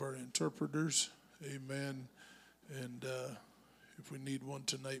interpreters. Amen. And if we need one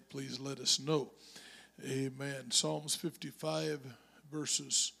tonight, please let us know. Amen. Psalms 55,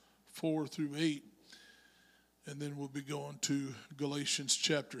 verses 4 through 8. And then we'll be going to Galatians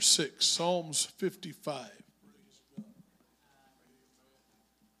chapter 6. Psalms 55.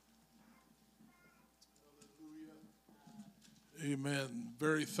 Amen.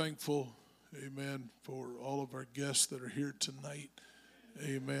 Very thankful, amen, for all of our guests that are here tonight.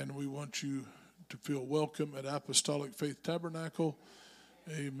 Amen. We want you to feel welcome at Apostolic Faith Tabernacle.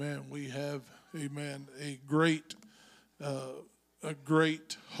 Amen. We have, amen, a great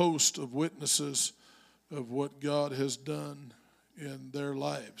host of witnesses of what God has done in their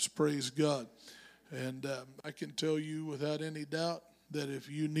lives. Praise God. And I can tell you without any doubt that if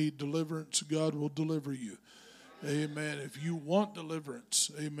you need deliverance, God will deliver you. Amen. If you want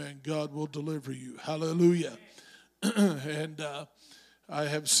deliverance, amen, God will deliver you. Hallelujah. And I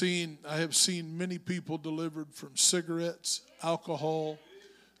have seen many people delivered from cigarettes, alcohol,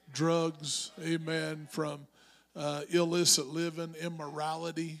 drugs, amen, from illicit living,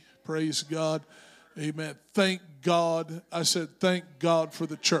 immorality. Praise God. Amen. Thank God. I said thank God for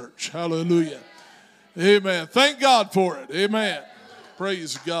the church. Hallelujah. Amen. Thank God for it. Amen.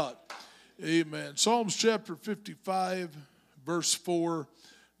 Praise God. Amen. Psalms chapter 55, verse 4.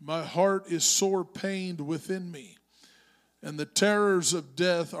 My heart is sore pained within me, and the terrors of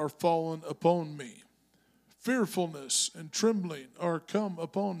death are fallen upon me. Fearfulness and trembling are come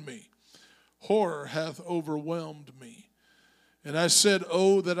upon me. Horror hath overwhelmed me. And I said,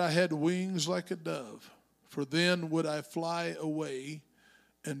 oh, that I had wings like a dove, for then would I fly away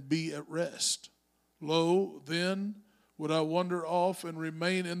and be at rest. Lo, then would I wander off and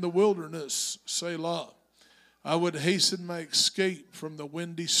remain in the wilderness, Selah. I would hasten my escape from the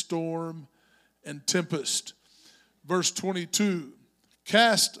windy storm and tempest. Verse 22,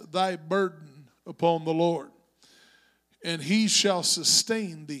 cast thy burden upon the Lord, and he shall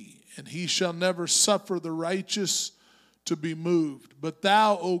sustain thee, and he shall never suffer the righteous to be moved. But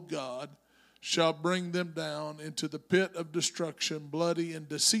thou, O God, shalt bring them down into the pit of destruction. Bloody and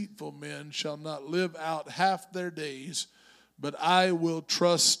deceitful men shall not live out half their days, but I will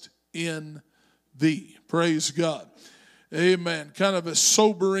trust in thee. Praise God. Amen. Kind of a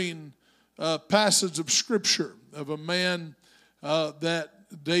sobering passage of Scripture of a man that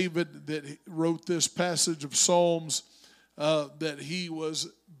David, that wrote this passage of Psalms, that he was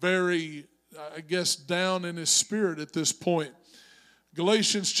very, I guess, down in his spirit at this point.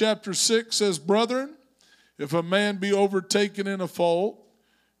 Galatians chapter 6 says, brethren, if a man be overtaken in a fault,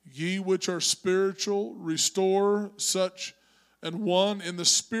 ye which are spiritual, restore such an one in the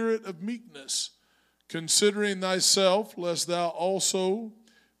spirit of meekness, considering thyself, lest thou also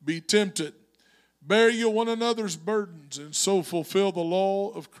be tempted. Bear ye one another's burdens, and so fulfill the law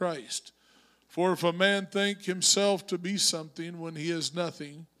of Christ. For if a man think himself to be something when he is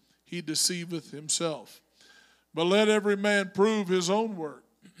nothing, he deceiveth himself. But let every man prove his own work,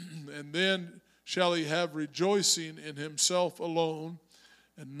 and then shall he have rejoicing in himself alone,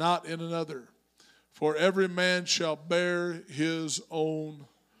 and not in another. For every man shall bear his own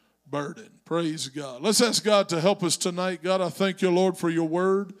burden. Praise God. Let's ask God to help us tonight. God, I thank you, Lord, for your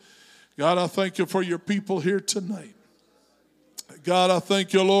word. God, I thank you for your people here tonight. God, I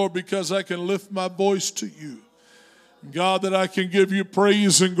thank you, Lord, because I can lift my voice to you. God, that I can give you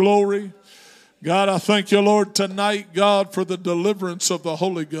praise and glory. God, I thank you, Lord, tonight, God, for the deliverance of the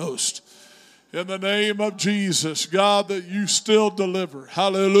Holy Ghost. In the name of Jesus, God, that you still deliver.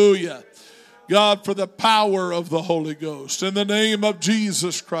 Hallelujah. God, for the power of the Holy Ghost. In the name of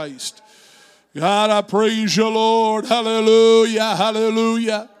Jesus Christ. God, I praise you, Lord. Hallelujah,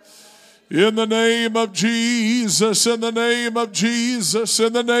 hallelujah. In the name of Jesus, in the name of Jesus,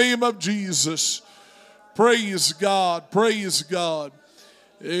 in the name of Jesus. Praise God, praise God.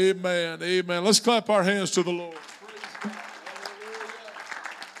 Amen, amen. Let's clap our hands to the Lord.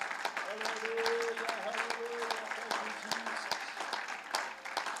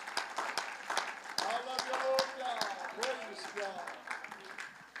 Praise God.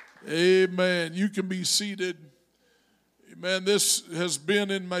 Amen. You can be seated. Amen. This has been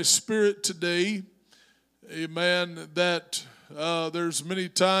in my spirit today. Amen. That there's many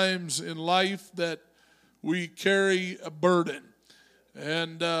times in life that we carry a burden.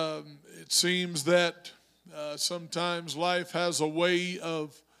 And it seems that sometimes life has a way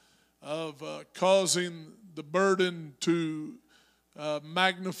of causing the burden to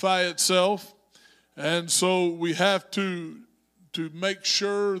magnify itself. And so we have to make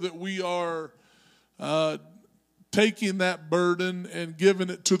sure that we are taking that burden and giving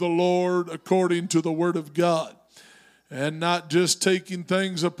it to the Lord according to the Word of God. and not just taking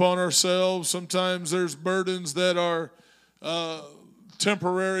things upon ourselves. Sometimes there's burdens that are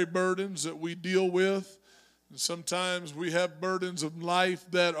temporary burdens that we deal with. And sometimes we have burdens of life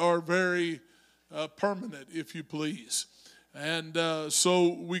that are very permanent, if you please. And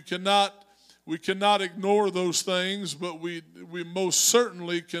so we cannot ignore those things, but we most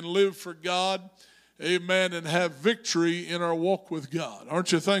certainly can live for God, amen, and have victory in our walk with God.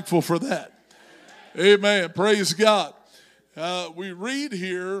 Aren't you thankful for that? Amen. Praise God. We read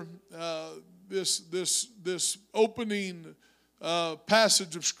here this opening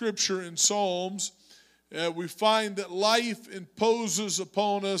passage of Scripture in Psalms. We find that life imposes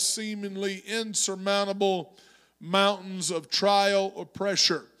upon us seemingly insurmountable mountains of trial or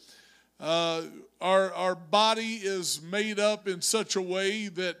pressure. Our body is made up in such a way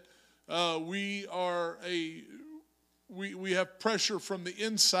that we have pressure from the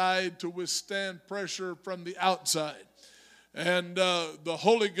inside to withstand pressure from the outside. And the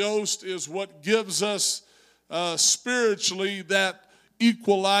Holy Ghost is what gives us spiritually that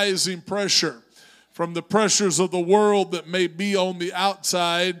equalizing pressure. From the pressures of the world that may be on the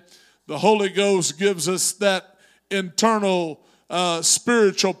outside, the Holy Ghost gives us that internal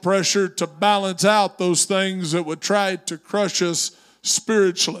spiritual pressure to balance out those things that would try to crush us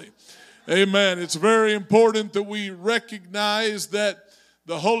spiritually. Amen. It's very important that we recognize that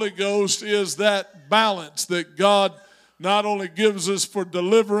the Holy Ghost is that balance that God not only gives us for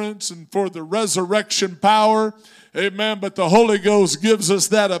deliverance and for the resurrection power, amen, but the Holy Ghost gives us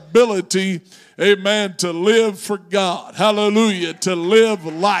that ability, amen, to live for God. Hallelujah, to live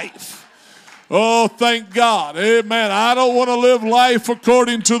life. Oh, thank God. Amen. I don't want to live life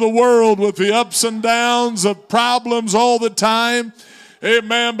according to the world with the ups and downs of problems all the time.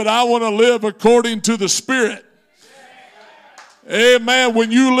 Amen. But I want to live according to the Spirit. Amen.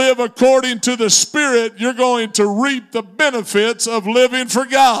 When you live according to the Spirit, you're going to reap the benefits of living for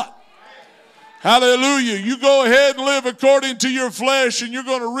God. Hallelujah. You go ahead and live according to your flesh, and you're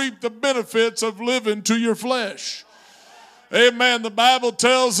going to reap the benefits of living to your flesh. Amen. The Bible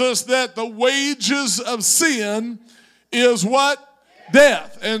tells us that the wages of sin is what?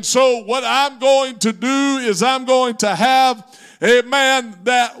 Death. And so what I'm going to do is I'm going to have, amen,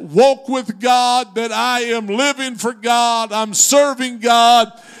 that walk with God, that I am living for God, I'm serving God,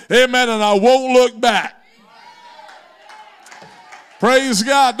 amen, and I won't look back. Praise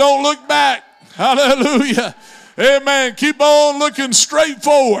God. Don't look back. Hallelujah. Amen. Keep on looking straight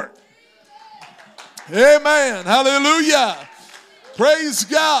forward. Amen. Hallelujah. Praise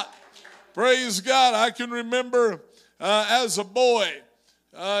God. Praise God. I can remember as a boy,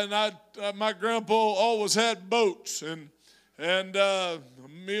 my grandpa always had boats, and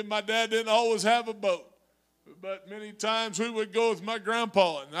me and my dad didn't always have a boat. But many times we would go with my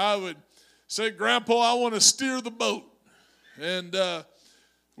grandpa, and I would say, Grandpa, I want to steer the boat. And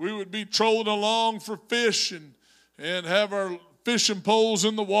we would be trolling along for fish and have our fishing poles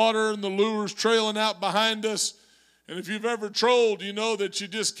in the water and the lures trailing out behind us. And if you've ever trolled, you know that you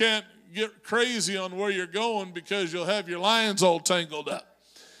just can't get crazy on where you're going because you'll have your lines all tangled up.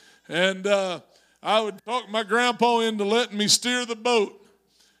 And I would talk my grandpa into letting me steer the boat.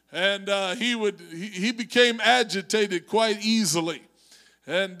 And he became agitated quite easily.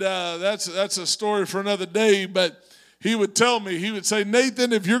 And that's a story for another day, but he would tell me, he would say,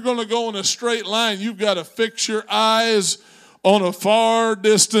 Nathan, if you're going to go in a straight line, you've got to fix your eyes on a far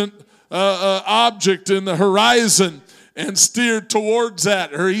distant object in the horizon and steer towards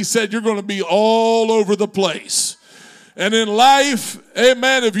that. Or he said, you're going to be all over the place. And in life,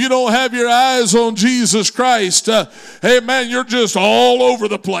 amen, if you don't have your eyes on Jesus Christ, amen, you're just all over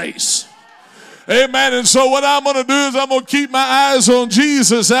the place. Amen. And so what I'm going to do is I'm going to keep my eyes on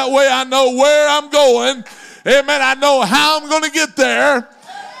Jesus. That way I know where I'm going. Amen. I know how I'm going to get there.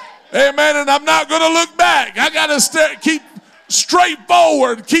 Amen. And I'm not going to look back. I got to keep straight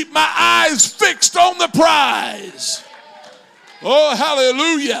forward. Keep my eyes fixed on the prize. Oh,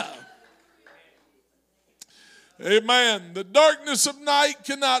 hallelujah. Amen. The darkness of night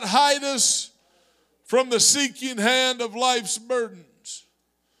cannot hide us from the seeking hand of life's burdens.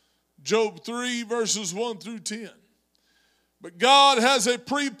 Job 3, verses 1 through 10. But God has a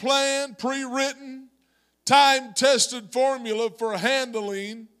pre-planned, pre-written, time-tested formula for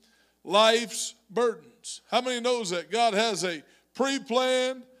handling life's burdens. How many knows that? God has a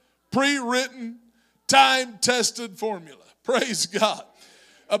pre-planned, pre-written, time-tested formula. Praise God.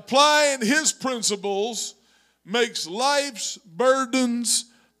 Applying His principles makes life's burdens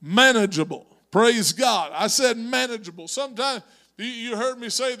manageable. Praise God. I said manageable. Sometimes, you heard me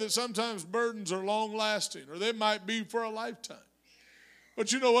say that sometimes burdens are long-lasting, or they might be for a lifetime.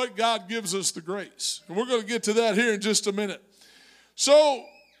 But you know what? God gives us the grace. And we're going to get to that here in just a minute. So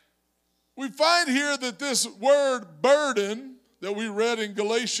we find here that this word burden that we read in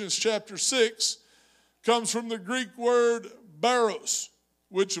Galatians chapter 6 comes from the Greek word baros,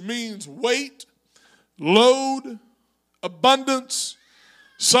 which means weight, load, abundance,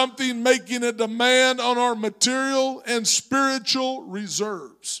 something making a demand on our material and spiritual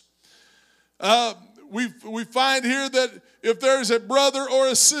reserves. We find here that if there's a brother or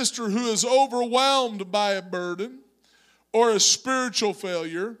a sister who is overwhelmed by a burden or a spiritual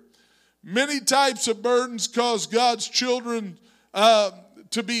failure, many types of burdens cause God's children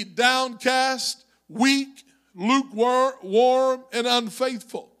to be downcast, weak, lukewarm, and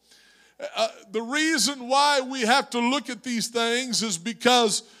unfaithful. The reason why we have to look at these things is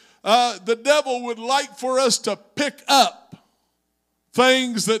because the devil would like for us to pick up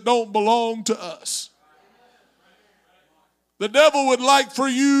things that don't belong to us. The devil would like for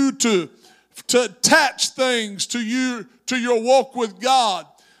you to attach things to your walk with God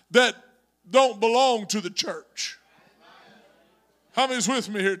that don't belong to the church. How many's with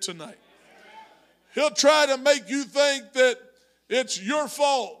me here tonight? He'll try to make you think that it's your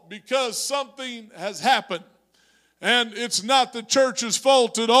fault because something has happened. And it's not the church's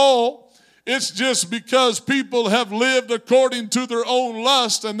fault at all. It's just because people have lived according to their own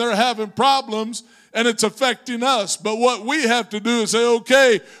lust and they're having problems and it's affecting us. But what we have to do is say,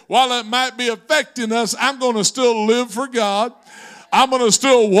 okay, while it might be affecting us, I'm going to still live for God. I'm going to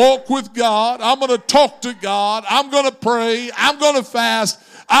still walk with God. I'm going to talk to God. I'm going to pray. I'm going to fast.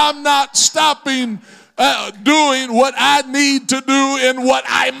 I'm not stopping doing what I need to do and what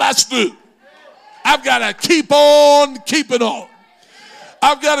I must do. I've got to keep on keeping on.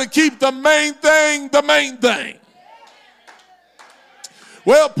 I've got to keep the main thing the main thing.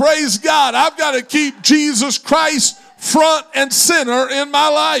 Well, praise God. I've got to keep Jesus Christ front and center in my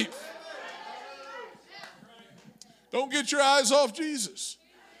life. Don't get your eyes off Jesus.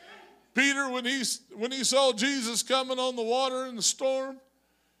 Peter, when he saw Jesus coming on the water in the storm,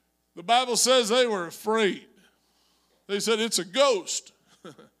 the Bible says they were afraid. They said, it's a ghost.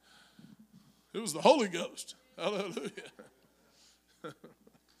 It was the Holy Ghost. Hallelujah.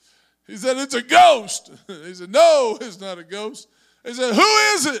 He said, it's a ghost. He said, no, it's not a ghost. They said, who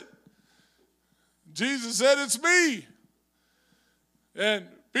is it? Jesus said, it's me. And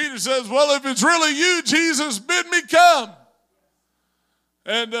Peter says, well, if it's really you, Jesus, bid me come.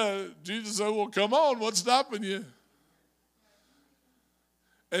 And Jesus said, well, come on, what's stopping you?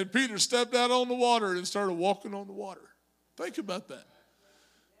 And Peter stepped out on the water and started walking on the water. Think about that.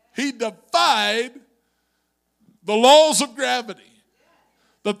 He defied the laws of gravity,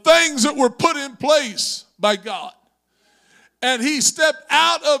 the things that were put in place by God. And he stepped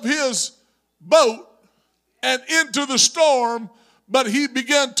out of his boat and into the storm, but he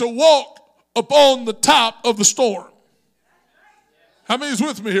began to walk upon the top of the storm. How many is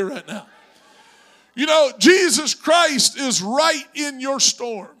with me here right now? You know, Jesus Christ is right in your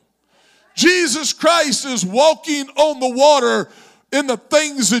storm. Jesus Christ is walking on the water in the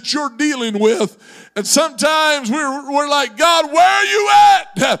things that you're dealing with. And sometimes we're like, God, where are you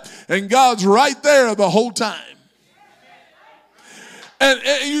at? And God's right there the whole time. And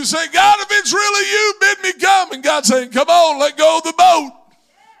you say, God, if it's really you, bid me come. And God's saying, come on, let go of the boat.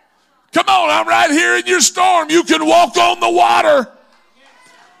 Come on, I'm right here in your storm. You can walk on the water.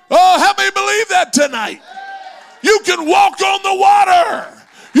 Oh, how many believe that tonight? You can walk on the water.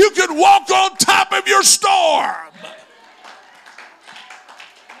 You can walk on top of your storm.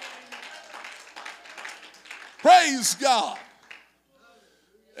 Praise God.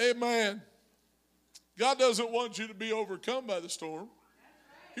 Amen. God doesn't want you to be overcome by the storm.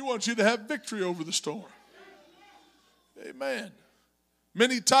 He wants you to have victory over the storm. Amen.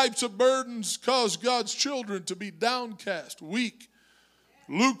 Many types of burdens cause God's children to be downcast, weak,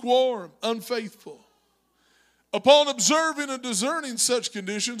 lukewarm, unfaithful. Upon observing and discerning such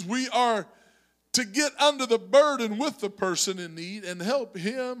conditions, we are to get under the burden with the person in need and help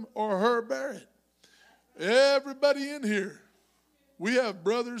him or her bear it. Everybody in here, we have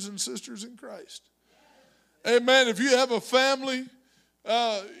brothers and sisters in Christ. Amen. If you have a family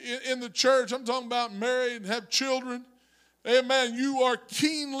in the church, I'm talking about married and have children, amen, you are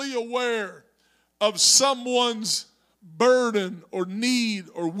keenly aware of someone's burden or need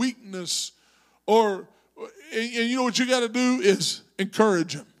or weakness, and you know what you got to do is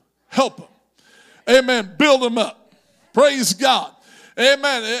encourage them, help them, amen, build them up. Praise God.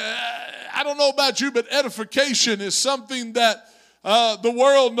 Amen. I don't know about you, but edification is something that the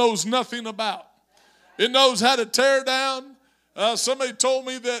world knows nothing about. It knows how to tear down. Somebody told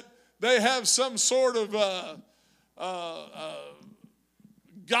me that they have some sort of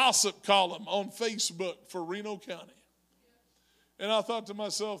gossip column on Facebook for Reno County. And I thought to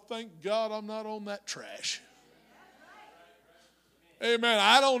myself, thank God I'm not on that trash. Amen.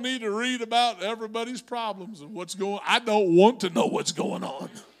 I don't need to read about everybody's problems and what's going on. I don't want to know what's going on.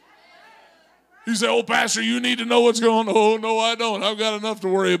 You say, oh, Pastor, you need to know what's going on. Oh, no, I don't. I've got enough to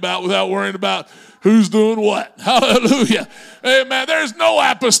worry about without worrying about who's doing what. Hallelujah. Amen. There's no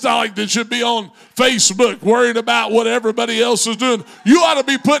apostolic that should be on Facebook worrying about what everybody else is doing. You ought to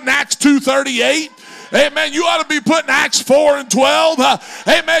be putting Acts 2:38. Amen. You ought to be putting Acts 4 and 12.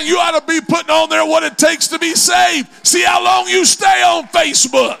 Amen. You ought to be putting on there what it takes to be saved. See how long you stay on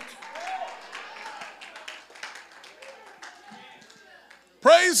Facebook.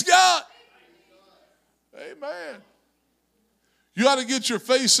 Praise God. Amen. You ought to get your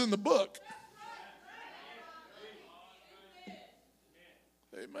face in the book.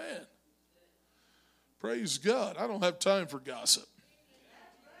 Amen. Praise God. I don't have time for gossip.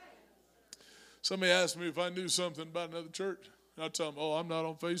 Somebody asked me if I knew something about another church. I tell them, oh, I'm not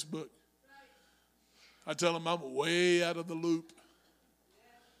on Facebook. I tell them I'm way out of the loop.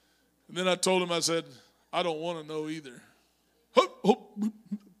 And then I told them, I said, I don't want to know either. Hallelujah.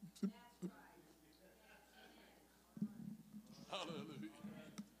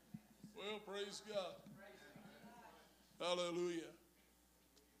 Well, praise God. Hallelujah.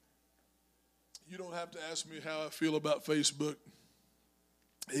 You don't have to ask me how I feel about Facebook.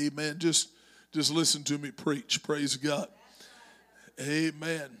 Amen. Just listen to me preach. Praise God.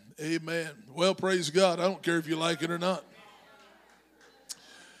 Amen. Amen. Well, praise God. I don't care if you like it or not.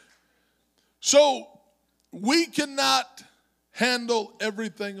 So, we cannot handle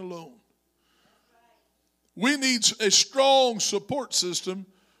everything alone. We need a strong support system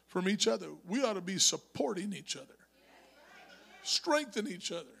from each other. We ought to be supporting each other. Strengthen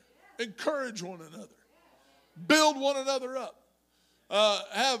each other. Encourage one another. Build one another up.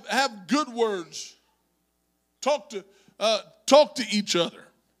 Have good words. Talk to each other.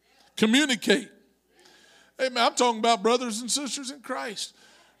 Communicate. Amen. I'm talking about brothers and sisters in Christ.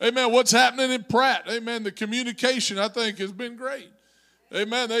 Amen. What's happening in Pratt? Amen. The communication, I think, has been great.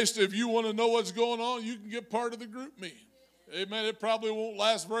 Amen. If you want to know what's going on, you can get part of the group meeting. Amen. It probably won't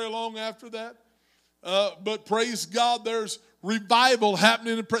last very long after that. But praise God, there's revival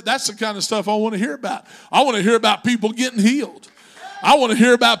happening in Pratt. That's the kind of stuff I want to hear about. I want to hear about people getting healed. I want to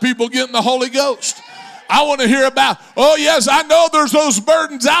hear about people getting the Holy Ghost. I want to hear about, oh yes, I know there's those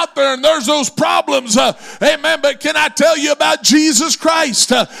burdens out there and there's those problems. Amen. But can I tell you about Jesus Christ?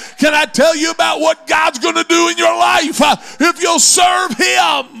 Can I tell you about what God's going to do in your life if you'll serve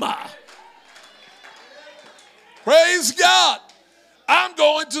Him? Praise God. I'm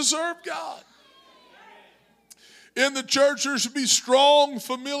going to serve God. In the church, there should be strong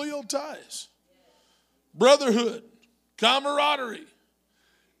familial ties, brotherhood, camaraderie,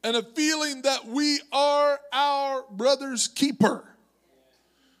 and a feeling that we are our brother's keeper.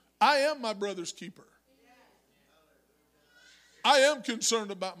 I am my brother's keeper. I am concerned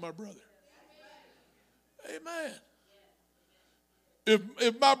about my brother. Amen.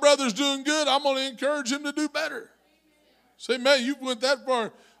 If my brother's doing good, I'm going to encourage him to do better. Say, man, you went that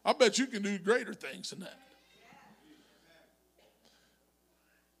far. I bet you can do greater things than that.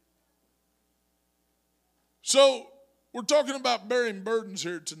 So, we're talking about bearing burdens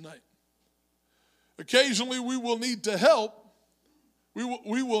here tonight. Occasionally we will need to help. We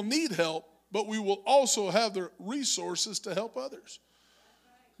will need help, but we will also have the resources to help others.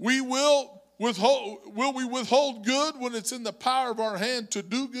 Will we withhold good when it's in the power of our hand to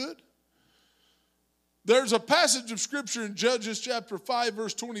do good? There's a passage of Scripture in Judges chapter 5,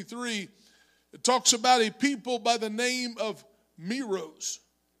 verse 23. It talks about a people by the name of Meroz.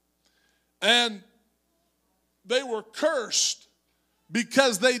 And they were cursed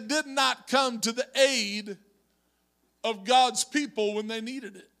because they did not come to the aid of God's people when they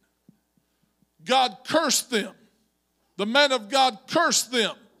needed it. God cursed them. The man of God cursed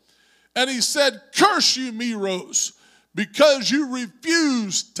them. And he said, curse you, Meroz, because you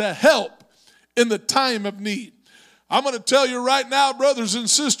refused to help in the time of need. I'm going to tell you right now, brothers and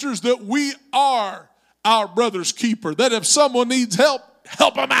sisters, that we are our brother's keeper. That if someone needs help,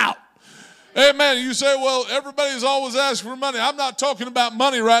 help them out. Amen. You say, well, everybody's always asking for money. I'm not talking about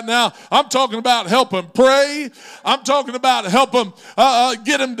money right now. I'm talking about help them pray. I'm talking about help them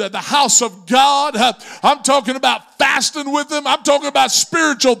get them to the house of God. I'm talking about fasting with them. I'm talking about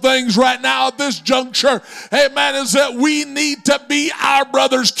spiritual things right now at this juncture. Amen. Is that we need to be our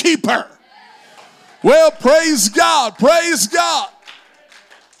brother's keeper. Well, praise God. Praise God.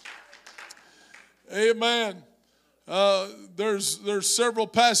 Amen. There's several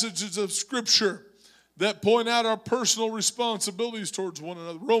passages of Scripture that point out our personal responsibilities towards one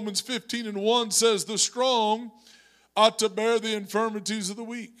another. Romans 15:1 says, the strong ought to bear the infirmities of the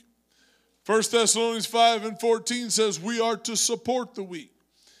weak. 1 Thessalonians 5:14 says we are to support the weak.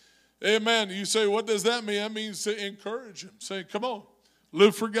 Amen. You say, what does that mean? That means to encourage them. Say, come on,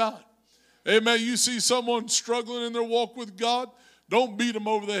 live for God. Amen. You see someone struggling in their walk with God, don't beat them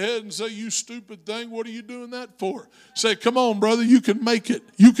over the head and say, you stupid thing, what are you doing that for? Say, come on, brother, you can make it.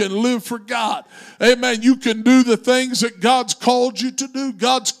 You can live for God. Amen. You can do the things that God's called you to do.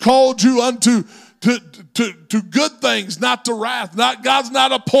 God's called you unto to good things, not to wrath. God's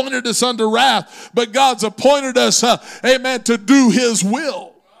not appointed us unto wrath, but God's appointed us, amen, to do his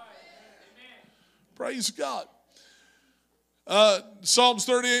will. Praise God. Psalms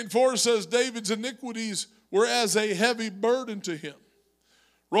 38:4 says David's iniquities were as a heavy burden to him.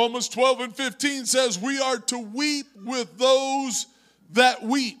 Romans 12:15 says we are to weep with those that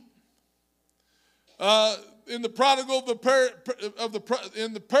weep. In the parable of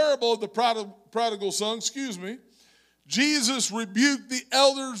the prodigal son, Jesus rebuked the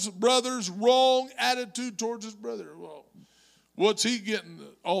elder's brother's wrong attitude towards his brother. Well, what's he getting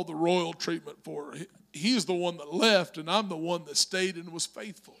all the royal treatment for? He's the one that left, and I'm the one that stayed and was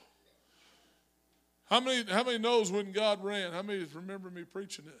faithful. How many knows when God ran? How many remember me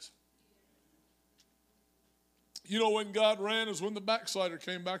preaching this? You know when God ran is when the backslider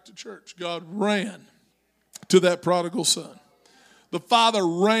came back to church. God ran to that prodigal son. The father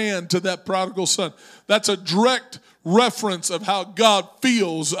ran to that prodigal son. That's a direct reference of how God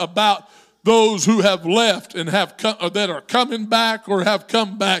feels about those who have left and have come, or that are coming back or have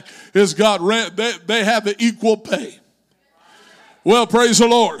come back. Is God ran? They have the equal pay. Well, praise the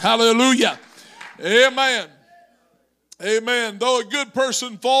Lord. Hallelujah. Amen. Amen. Though a good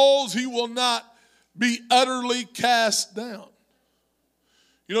person falls, he will not be utterly cast down.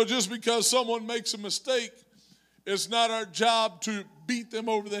 You know, just because someone makes a mistake, it's not our job to beat them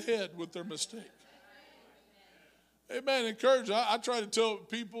over the head with their mistake. Amen. Encourage. I try to tell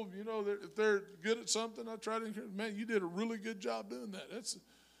people, you know, if they're good at something, I try to encourage, man, you did a really good job doing that.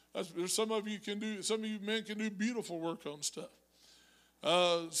 There's some of you men can do beautiful work on stuff.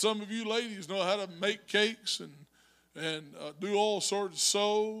 Some of you ladies know how to make cakes and do all sorts of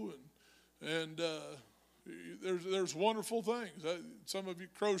sew and there's wonderful things. Some of you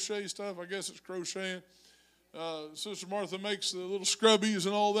crochet stuff. I guess it's crocheting. Sister Martha makes the little scrubbies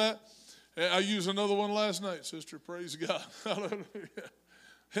and all that. I used another one last night, sister. Praise God.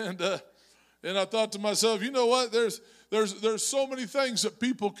 Hallelujah. And I thought to myself, you know what? There's so many things that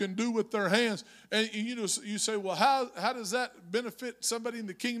people can do with their hands. And you know, you say, well, how does that benefit somebody in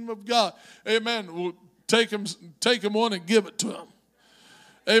the kingdom of God? Amen. Well, take them one and give it to them.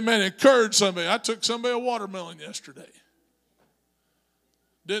 Amen. Encourage somebody. I took somebody a watermelon yesterday.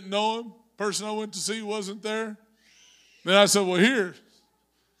 Didn't know him. Person I went to see wasn't there. Then I said, well, here,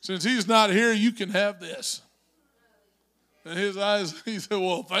 since he's not here, you can have this. And his eyes, he said,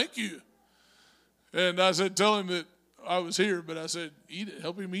 well, thank you. And I said, tell him that I was here, but I said, eat it,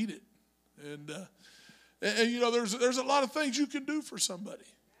 help him eat it. And you know, there's a lot of things you can do for somebody.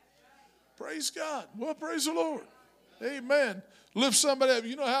 Praise God. Well, praise the Lord. Amen. Lift somebody up.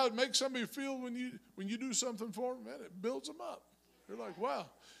 You know how it makes somebody feel when you do something for them? Man, it builds them up. They're like, wow.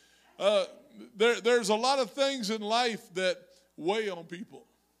 There's a lot of things in life that weigh on people.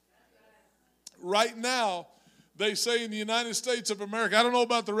 Right now, they say in the United States of America, I don't know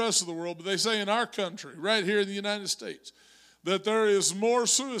about the rest of the world, but they say in our country, right here in the United States, that there is more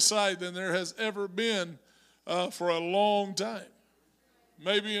suicide than there has ever been for a long time,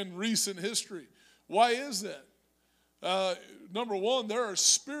 maybe in recent history. Why is that? Number one, there are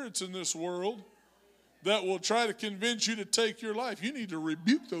spirits in this world that will try to convince you to take your life. You need to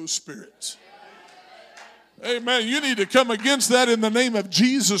rebuke those spirits. Amen. You need to come against that in the name of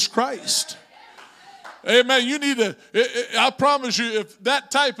Jesus Christ. Amen. You need to, I promise you, if that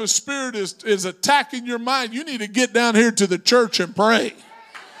type of spirit is attacking your mind, you need to get down here to the church and pray.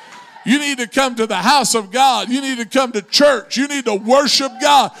 You need to come to the house of God. You need to come to church. You need to worship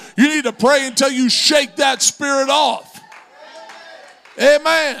God. You need to pray until you shake that spirit off.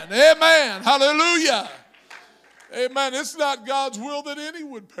 Amen. Amen. Hallelujah. Amen. It's not God's will that any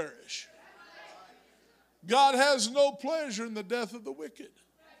would perish. God has no pleasure in the death of the wicked.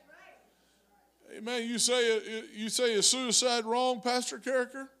 Amen. You say is suicide wrong, Pastor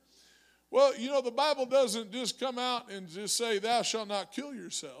Karriker? Well, you know, the Bible doesn't just come out and just say, thou shalt not kill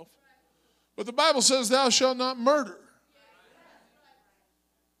yourself. But the Bible says, thou shalt not murder.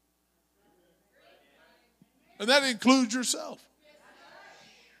 And that includes yourself.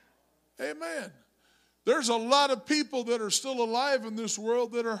 Amen. There's a lot of people that are still alive in this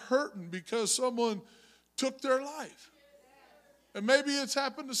world that are hurting because someone took their life. And maybe it's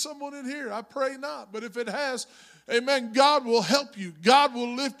happened to someone in here. I pray not. But if it has, amen, God will help you. God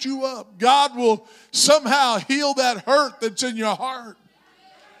will lift you up. God will somehow heal that hurt that's in your heart.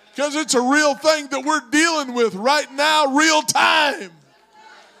 Because it's a real thing that we're dealing with right now, real time.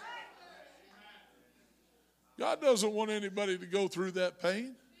 God doesn't want anybody to go through that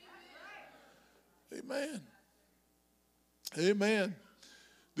pain. Amen. Amen.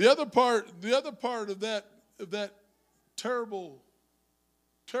 The other part of that terrible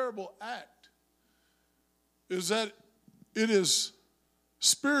act is that it is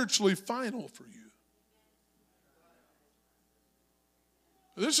spiritually final for you.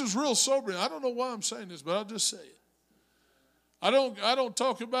 This is real sobering. I don't know why I'm saying this, but I'll just say it. I don't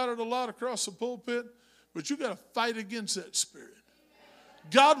talk about it a lot across the pulpit, but you got to fight against that spirit.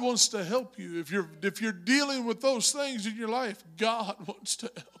 God wants to help you. If you're dealing with those things in your life, God wants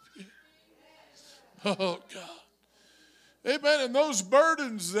to help you. Oh, God. Amen. And those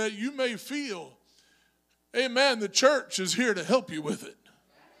burdens that you may feel, amen, the church is here to help you with it.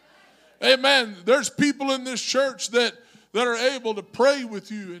 Amen. There's people in this church that are able to pray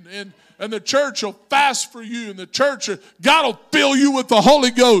with you, and the church will fast for you, and the church, God will fill you with the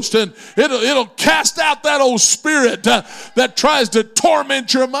Holy Ghost, and it'll cast out that old spirit that tries to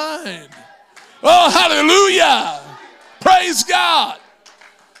torment your mind. Oh, hallelujah. Praise God.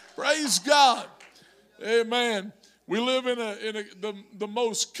 Praise God. Amen. We live in the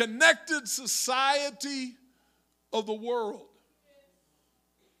most connected society of the world.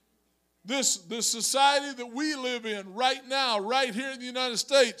 This society that we live in right now, right here in the United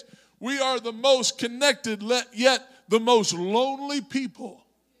States, we are the most connected, yet the most lonely people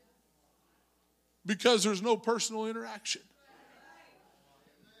because there's no personal interaction.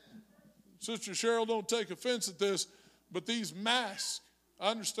 Sister Cheryl, don't take offense at this, but these masks,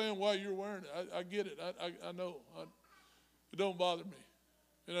 I understand why you're wearing it. I get it. I know. It don't bother me.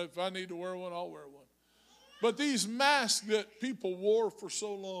 And if I need to wear one, I'll wear one. But these masks that people wore for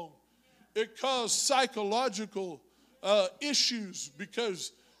so long, it caused psychological issues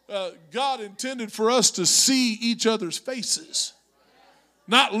because God intended for us to see each other's faces,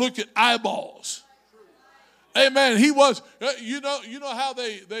 not look at eyeballs. Amen. He was, you know how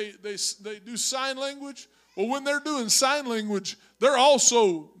they do sign language? Well, when they're doing sign language, they're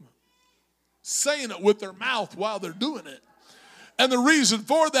also saying it with their mouth while they're doing it. And the reason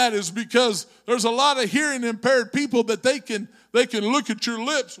for that is because there's a lot of hearing impaired people that they can look at your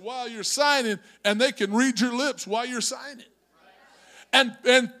lips while you're signing, and they can read your lips while you're signing.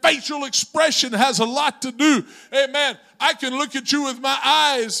 And facial expression has a lot to do. Amen. I can look at you with my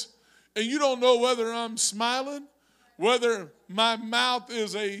eyes, and you don't know whether I'm smiling, whether my mouth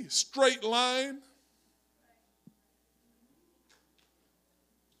is a straight line.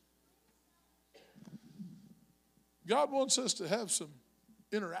 God wants us to have some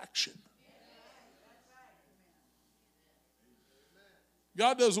interaction.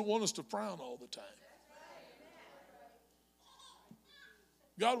 God doesn't want us to frown all the time.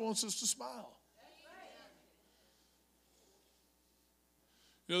 God wants us to smile.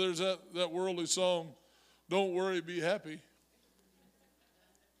 You know, there's that worldly song, "Don't Worry, Be Happy."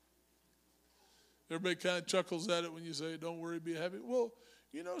 Everybody kind of chuckles at it when you say, "Don't worry, be happy." Well,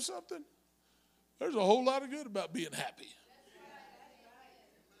 you know something? There's a whole lot of good about being happy.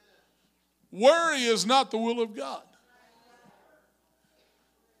 Worry is not the will of God.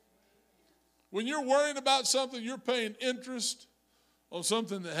 When you're worrying about something, you're paying interest on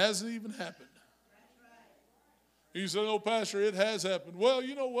something that hasn't even happened. You say, "Oh, Pastor, it has happened." Well,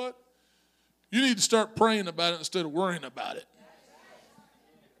 you know what? You need to start praying about it instead of worrying about it.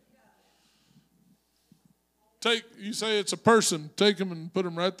 You say it's a person, take them and put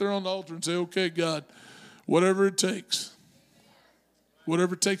them right there on the altar and say, "Okay, God, whatever it takes.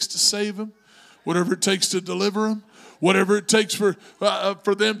 Whatever it takes to save them, whatever it takes to deliver them, whatever it takes for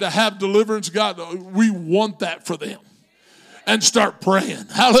them to have deliverance, God, we want that for them." And start praying.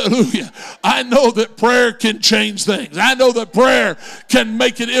 Hallelujah. I know that prayer can change things. I know that prayer can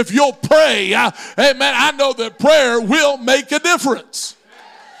make it. If you'll pray, amen, I know that prayer will make a difference.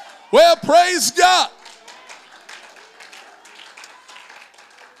 Well, praise God.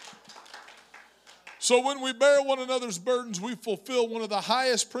 So when we bear one another's burdens, we fulfill one of the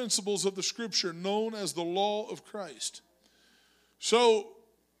highest principles of the Scripture, known as the law of Christ. So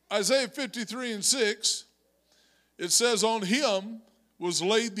Isaiah 53:6, it says, "On him was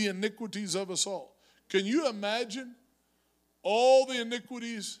laid the iniquities of us all." Can you imagine all the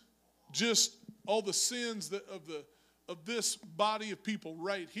iniquities, just all the sins of this body of people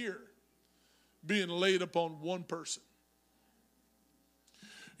right here being laid upon one person?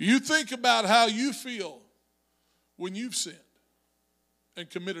 You think about how you feel when you've sinned and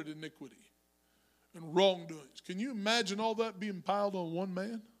committed iniquity and wrongdoings. Can you imagine all that being piled on one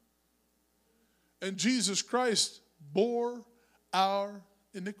man? And Jesus Christ bore our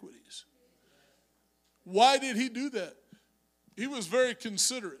iniquities. Why did he do that? He was very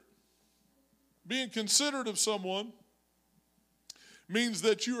considerate. Being considerate of someone means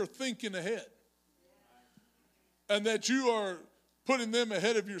that you are thinking ahead and that you are putting them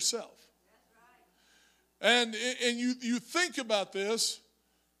ahead of yourself. And you think about this,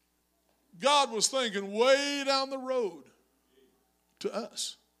 God was thinking way down the road to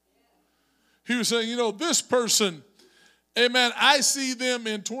us. He was saying, this person, amen, I see them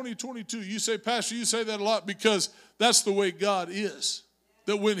in 2022. You say, Pastor, you say that a lot because that's the way God is.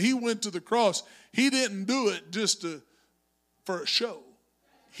 That when he went to the cross, he didn't do it just for a show.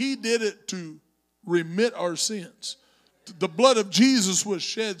 He did it to remit our sins. The blood of Jesus was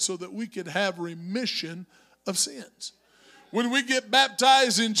shed so that we could have remission of sins. When we get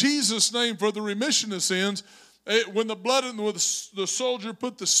baptized in Jesus' name for the remission of sins, when the soldier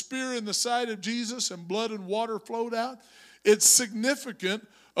put the spear in the side of Jesus and blood and water flowed out, it's significant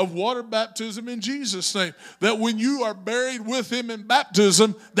of water baptism in Jesus' name. That when you are buried with him in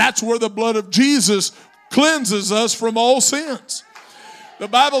baptism, that's where the blood of Jesus cleanses us from all sins. The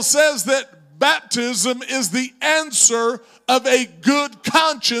Bible says that baptism is the answer of a good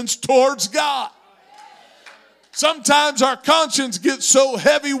conscience towards God. Sometimes our conscience gets so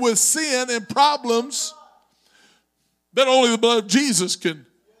heavy with sin and problems that only the blood of Jesus can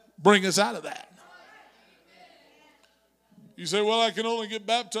bring us out of that. You say, well, I can only get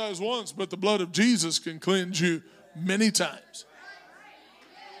baptized once, but the blood of Jesus can cleanse you many times.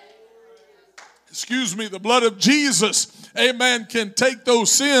 The blood of Jesus, amen, can take those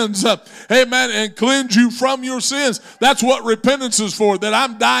sins, amen, and cleanse you from your sins. That's what repentance is for, that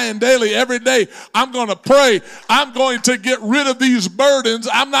I'm dying daily, every day. I'm going to pray. I'm going to get rid of these burdens.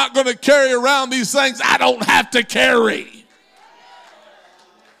 I'm not going to carry around these things I don't have to carry.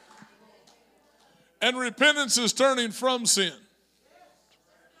 And repentance is turning from sin.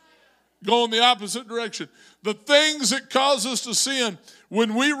 Going the opposite direction. The things that cause us to sin,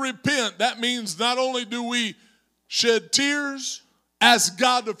 when we repent, that means not only do we shed tears, ask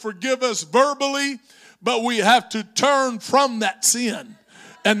God to forgive us verbally, but we have to turn from that sin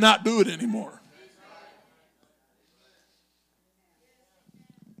and not do it anymore.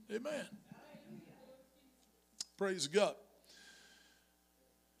 Amen. Praise God.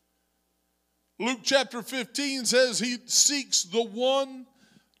 Luke chapter 15 says he seeks the one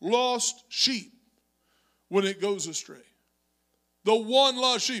lost sheep when it goes astray. The one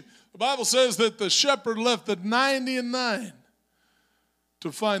lost sheep. The Bible says that the shepherd left the 99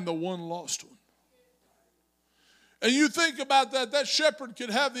 to find the one lost one. And you think about that, that shepherd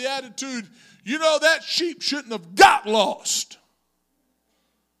could have the attitude, that sheep shouldn't have got lost.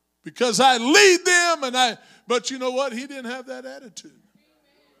 Because I lead them but you know what? He didn't have that attitude.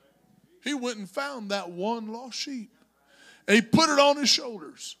 He went and found that one lost sheep. And he put it on his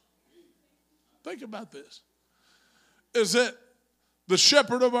shoulders. Think about this. Is that the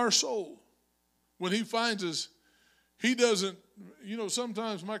shepherd of our soul, when he finds us, he doesn't,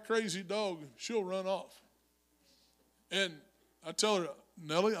 sometimes my crazy dog, she'll run off. And I tell her,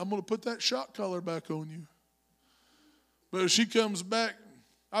 Nellie, I'm going to put that shock collar back on you. But if she comes back,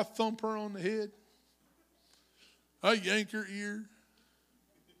 I thump her on the head. I yank her ear.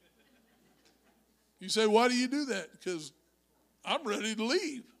 You say, why do you do that? Because I'm ready to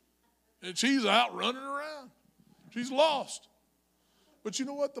leave. And she's out running around. She's lost. But you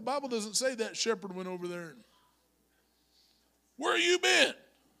know what? The Bible doesn't say that shepherd went over there and, where you been?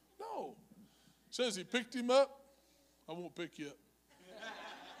 No. It says he picked him up. I won't pick you up.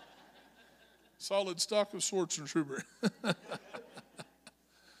 Solid stock of Schwarzenegger.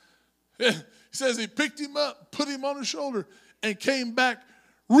 He says he picked him up, put him on his shoulder, and came back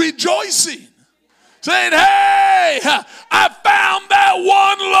rejoicing. Saying, hey, I found that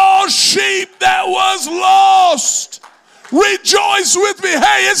one lost sheep that was lost. Rejoice with me.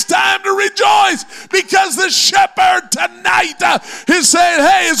 Hey, it's time to rejoice because the shepherd tonight is saying,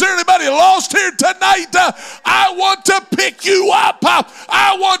 hey, is there anybody lost here tonight? I want to pick you up.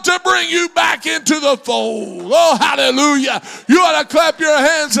 I want to bring you back into the fold. Oh, hallelujah. You ought to clap your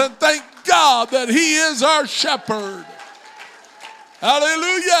hands and thank God that he is our shepherd.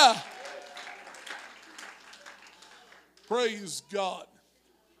 Hallelujah. Praise God.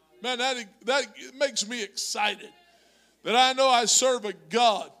 Man, that makes me excited that I know I serve a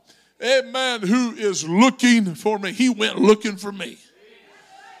God, amen, who is looking for me. He went looking for me.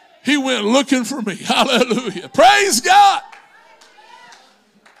 He went looking for me. Hallelujah. Praise God.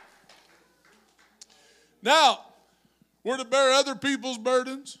 Now, we're to bear other people's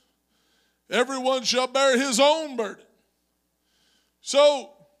burdens. Everyone shall bear his own burden.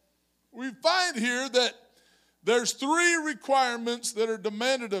 So, we find here that there's 3 requirements that are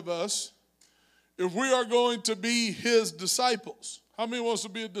demanded of us if we are going to be his disciples. How many wants to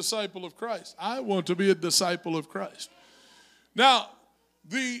be a disciple of Christ? I want to be a disciple of Christ. Now,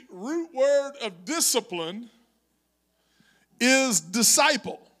 the root word of discipline is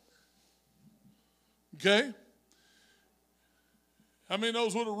disciple. Okay? How many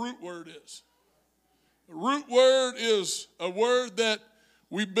knows what a root word is? A root word is a word that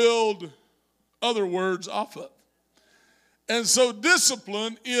we build other words off of. And so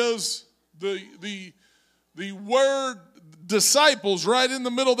discipline is the word disciples, right in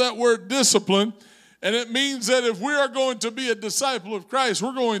the middle of that word discipline. And it means that if we are going to be a disciple of Christ,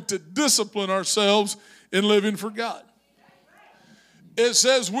 we're going to discipline ourselves in living for God. It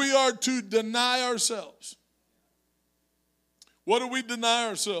says we are to deny ourselves. What do we deny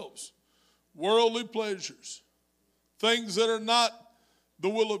ourselves? Worldly pleasures. Things that are not the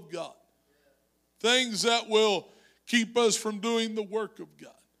will of God. Things that will keep us from doing the work of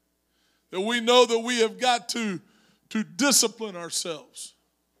God. That we know that we have got to discipline ourselves.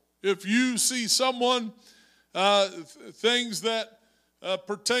 If you see someone, things that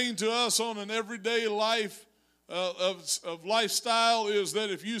pertain to us on an everyday life of lifestyle is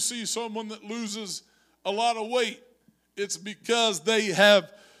that if you see someone that loses a lot of weight, it's because they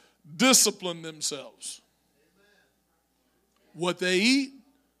have disciplined themselves. What they eat,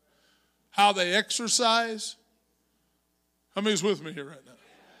 how they exercise. How many's with me here right now?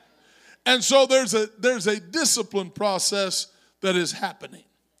 And so there's a discipline process that is happening.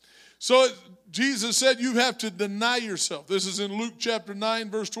 So Jesus said you have to deny yourself. This is in Luke chapter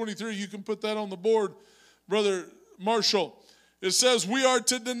 9, verse 23. You can put that on the board, Brother Marshall. It says we are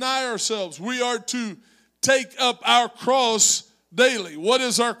to deny ourselves. We are to take up our cross daily. What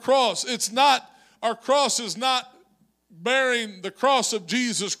is our cross? Our cross is not bearing the cross of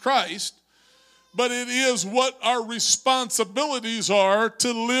Jesus Christ, but it is what our responsibilities are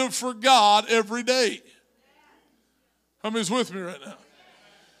to live for God every day. How many's with me right now?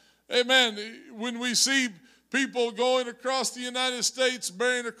 Amen. When we see people going across the United States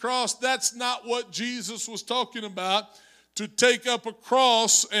bearing a cross, that's not what Jesus was talking about, to take up a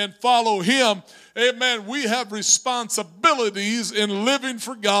cross and follow him. Amen. We have responsibilities in living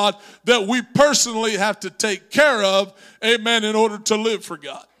for God that we personally have to take care of, amen, in order to live for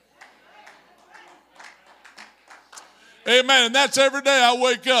God. Amen. And that's every day I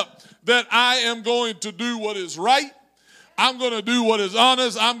wake up, that I am going to do what is right. I'm going to do what is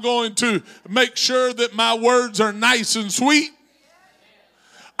honest. I'm going to make sure that my words are nice and sweet.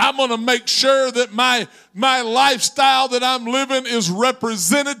 I'm going to make sure that my lifestyle that I'm living is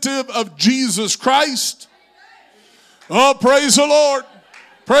representative of Jesus Christ. Oh, praise the Lord.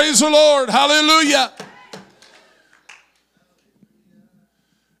 Praise the Lord. Hallelujah.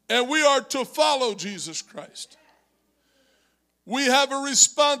 And we are to follow Jesus Christ. We have a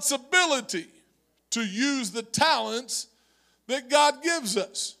responsibility to use the talents that God gives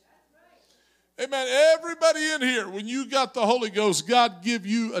us. Amen. Everybody in here, when you got the Holy Ghost, God give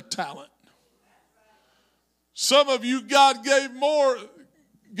you a talent. Some of you, God gave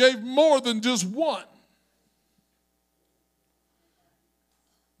more than just one.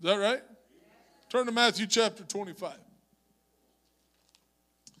 Is that right? Turn to Matthew chapter 25.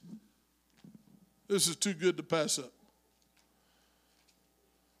 This is too good to pass up.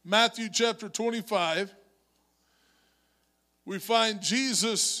 Matthew chapter 25, we find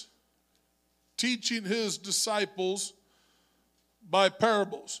Jesus teaching his disciples by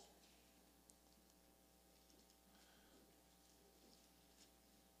parables.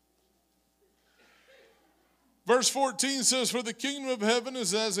 Verse 14 says, "For the kingdom of heaven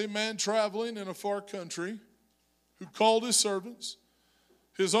is as a man traveling in a far country, who called his servants,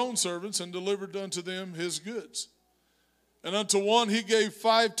 his own servants, and delivered unto them his goods. And unto one he gave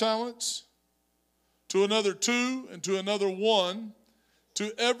 5 talents, to another 2, and to another 1,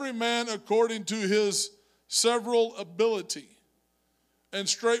 to every man according to his several ability. And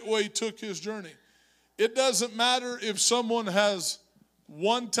straightway took his journey." It doesn't matter if someone has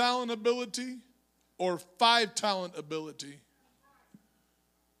 1 talent ability or 5 talent ability.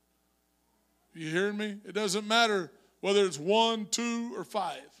 You hearing me? It doesn't matter whether it's 1, 2, or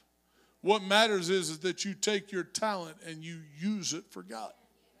 5. What matters is that you take your talent and you use it for God.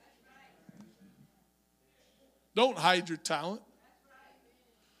 Don't hide your talent.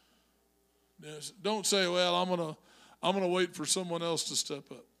 Yes, don't say, "Well, I'm gonna wait for someone else to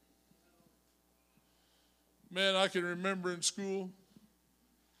step up." Man, I can remember in school,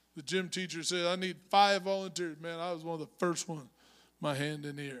 The gym teacher said, I need 5 volunteers. Man, I was one of the first ones, my hand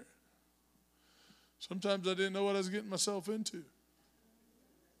in the air. Sometimes I didn't know what I was getting myself into.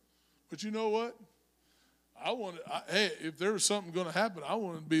 But you know what? Hey, if there was something going to happen, I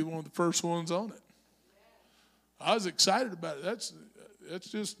wanted to be one of the first ones on it. I was excited about it. That's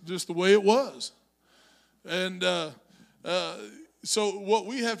just the way it was. And so what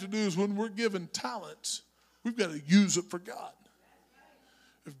we have to do is when we're given talents, we've got to use it for God.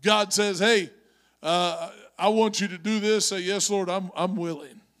 If God says, hey, I want you to do this, say, yes, Lord, I'm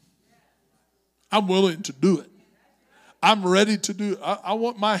willing. I'm willing to do it. I'm ready to do it. I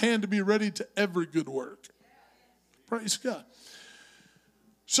want my hand to be ready to every good work. Praise God.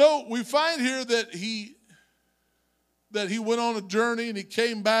 So we find here that he went on a journey and he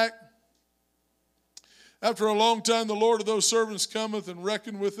came back. After a long time, the Lord of those servants cometh and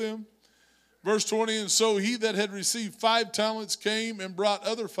reckoned with them. Verse 20, and so he that had received 5 talents came and brought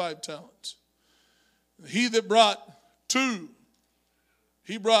other 5 talents. He that brought 2,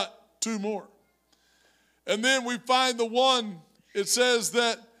 he brought 2 more. And then we find the one, it says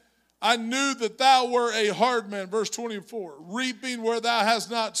that I knew that thou were a hard man, verse 24, reaping where thou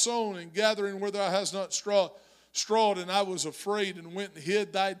hast not sown and gathering where thou hast not strawed, and I was afraid and went and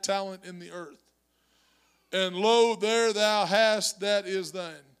hid thy talent in the earth. And lo, there thou hast, that is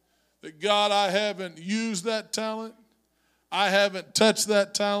thine. That God, I haven't used that talent. I haven't touched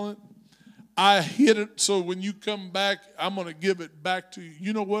that talent. I hid it, so when you come back, I'm going to give it back to you.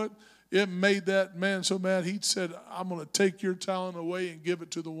 You know what? It made that man so mad, he said, I'm going to take your talent away and give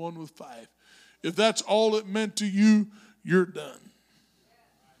it to the one with 5. If that's all it meant to you, you're done.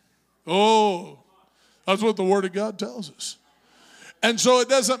 Oh, that's what the Word of God tells us. And so it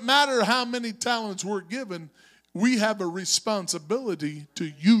doesn't matter how many talents we're given, we have a responsibility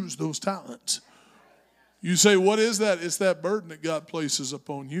to use those talents. You say, what is that? It's that burden that God places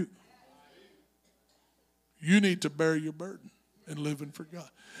upon you. You need to bear your burden and living for God.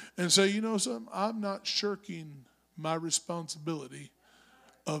 And say, you know something? I'm not shirking my responsibility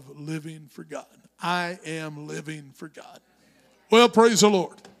of living for God. I am living for God. Well, praise the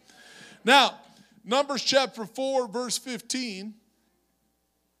Lord. Now, Numbers chapter 4, verse 15.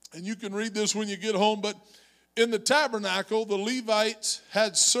 And you can read this when you get home, but in the tabernacle, the Levites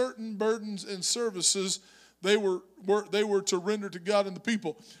had certain burdens and services they were to render to God and the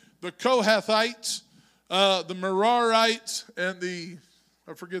people. The Kohathites, the Merarites, and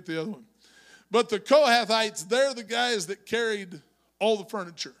I forget the other one. But the Kohathites, they're the guys that carried all the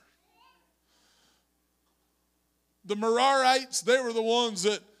furniture. The Merarites, they were the ones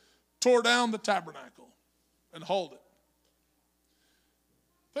that tore down the tabernacle and hauled it.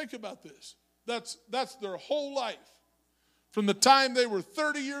 Think about this. That's their whole life. From the time they were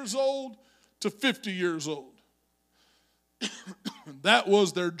 30 years old to 50 years old. That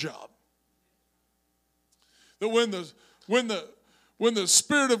was their job. That when the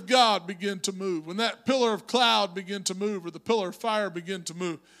Spirit of God began to move, when that pillar of cloud began to move, or the pillar of fire began to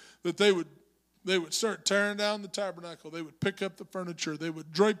move, that they would start tearing down the tabernacle. They would pick up the furniture. They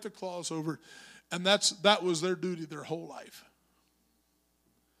would drape the cloths over it. And that was their duty their whole life.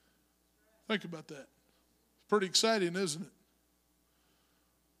 Think about that. It's pretty exciting, isn't it?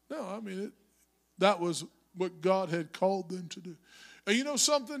 No, I mean, that was what God had called them to do. And you know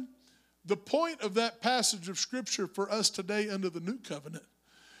something? The point of that passage of Scripture for us today under the new covenant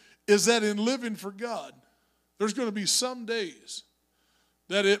is that in living for God, there's going to be some days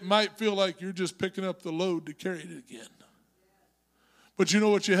that it might feel like you're just picking up the load to carry it again. But you know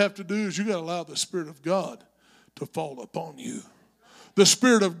what you have to do is you got to allow the Spirit of God to fall upon you. The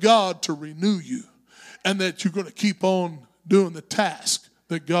Spirit of God to renew you. And that you're going to keep on doing the task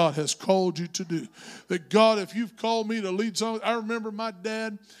that God has called you to do. That God, if you've called me to lead songs, I remember my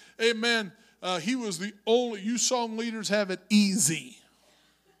dad, amen, he was the only, you song leaders have it easy.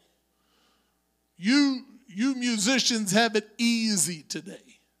 You musicians have it easy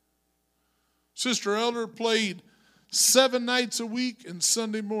today. Sister Elder played 7 nights a week and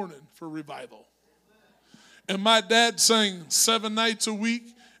Sunday morning for revival. And my dad sang 7 nights a week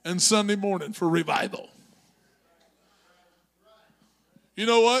and Sunday morning for revival. You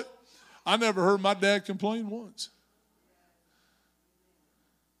know what? I never heard my dad complain once.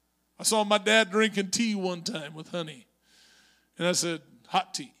 I saw my dad drinking tea one time with honey. And I said,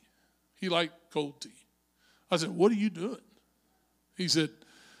 hot tea. He liked cold tea. I said, what are you doing? He said,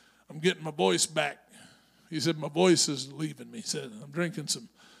 I'm getting my voice back. He said, my voice is leaving me. He said, I'm drinking some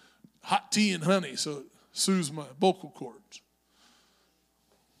hot tea and honey so it soothes my vocal cords.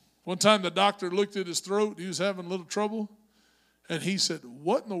 One time the doctor looked at his throat. He was having a little trouble. And he said,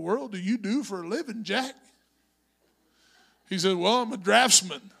 what in the world do you do for a living, Jack? He said, well, I'm a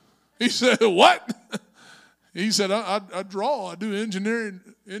draftsman. He said, what? He said, I draw. I do engineering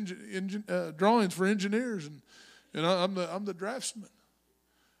drawings for engineers, and I'm the draftsman.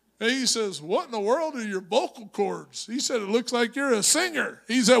 And he says, what in the world are your vocal cords? He said, it looks like you're a singer.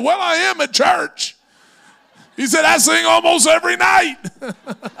 He said, well, I am at church. He said, I sing almost every night.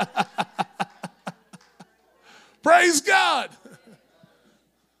 Praise God.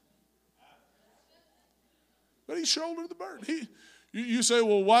 But he shouldered the burden. You say,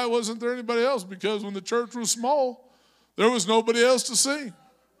 well, why wasn't there anybody else? Because when the church was small, there was nobody else to sing.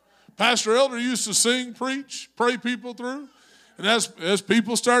 Pastor Elder used to sing, preach, pray people through. And as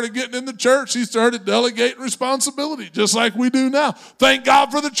people started getting in the church, he started delegating responsibility, just like we do now. Thank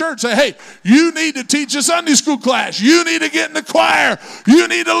God for the church. Say, hey, you need to teach a Sunday school class. You need to get in the choir. You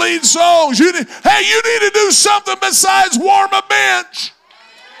need to lead songs. You need to do something besides warm a bench.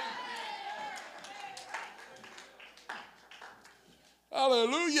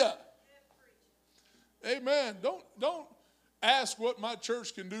 Hallelujah. Amen. Don't ask what my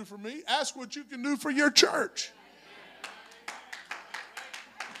church can do for me. Ask what you can do for your church.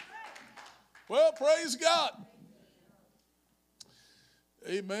 Well, praise God.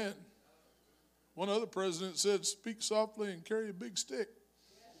 Amen. One other president said, speak softly and carry a big stick.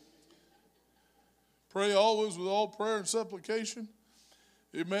 Pray always with all prayer and supplication.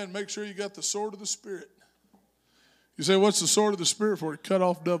 Amen. Make sure you got the sword of the Spirit. You say, what's the sword of the Spirit for? To cut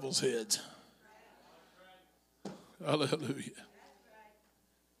off devils' heads. Hallelujah.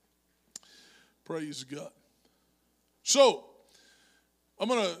 Praise God. So, I'm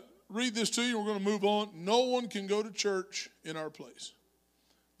going to read this to you. We're going to move on. No one can go to church in our place.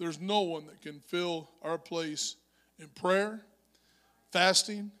 There's no one that can fill our place in prayer,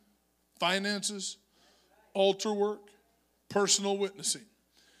 fasting, finances, altar work, personal witnessing.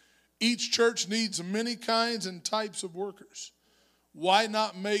 Each church needs many kinds and types of workers. Why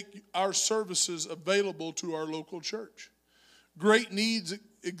not make our services available to our local church? Great needs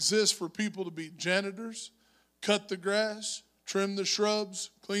exist for people to be janitors, cut the grass, trim the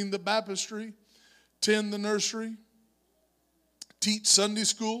shrubs, clean the baptistry, tend the nursery, teach Sunday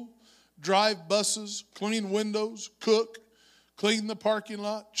school, drive buses, clean windows, cook, clean the parking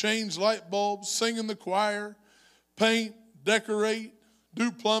lot, change light bulbs, sing in the choir, paint, decorate, do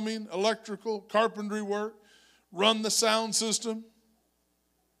plumbing, electrical, carpentry work, run the sound system.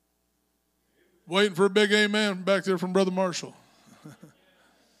 Waiting for a big amen back there from Brother Marshall.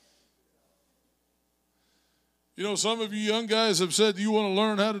 You know, some of you young guys have said you want to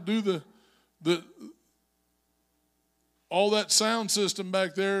learn how to do the all that sound system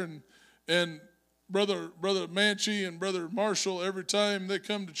back there, and Brother Manchie and Brother Marshall, every time they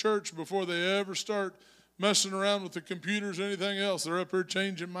come to church, before they ever start messing around with the computers or anything else, they're up here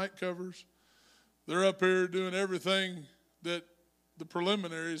changing mic covers. They're up here doing everything that the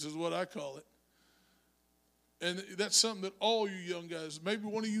preliminaries is what I call it. And that's something that all you young guys, maybe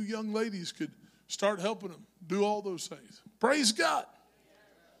one of you young ladies could start helping them do all those things. Praise God.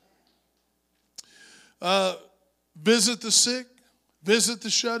 Visit the sick, visit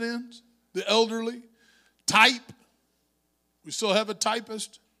the shut-ins, the elderly, type. We still have a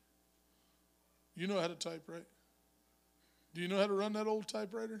typist. You know how to type, right? Do you know how to run that old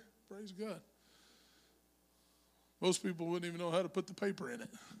typewriter? Praise God. Most people wouldn't even know how to put the paper in it.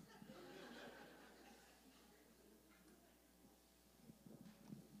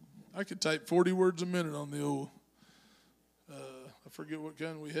 I could type 40 words a minute on the old, I forget what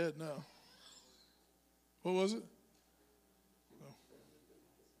kind we had now. What was it? Oh.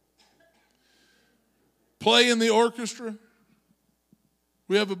 Play in the orchestra.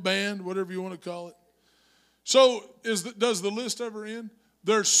 We have a band, whatever you want to call it. So does the list ever end?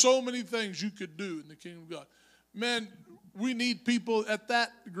 There's so many things you could do in the kingdom of God. Man, we need people at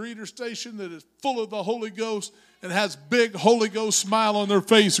that greeter station that is full of the Holy Ghost and has big Holy Ghost smile on their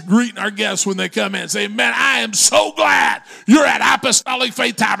face, greeting our guests when they come in. Say, man, I am so glad you're at Apostolic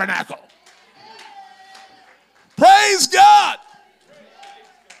Faith Tabernacle. Praise God.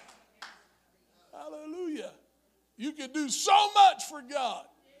 Hallelujah. You can do so much for God.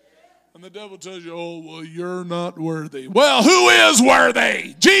 And the devil tells you, oh, well, you're not worthy. Well, who is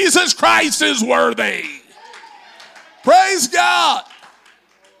worthy? Jesus Christ is worthy. Praise God.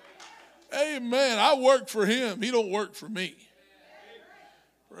 Amen. I work for him. He don't work for me.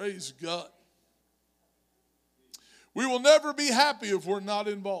 Praise God. We will never be happy if we're not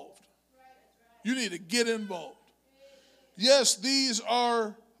involved. You need to get involved. Yes, these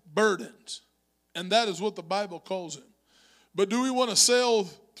are burdens, and that is what the Bible calls them. But do we want to sail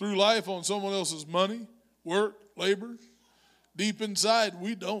through life on someone else's money, work, labor? Deep inside,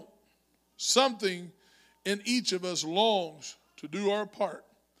 we don't. Something in each of us longs to do our part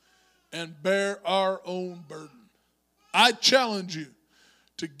and bear our own burden. I challenge you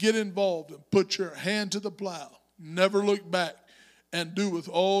to get involved and put your hand to the plow. Never look back, and do with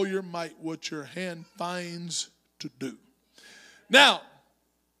all your might what your hand finds to do. Now,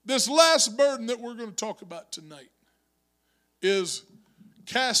 this last burden that we're going to talk about tonight is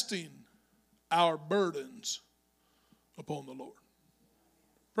casting our burdens upon the Lord.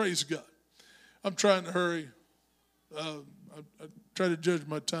 Praise God. I'm trying to hurry. I try to judge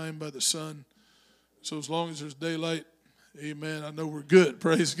my time by the sun. So as long as there's daylight, amen, I know we're good.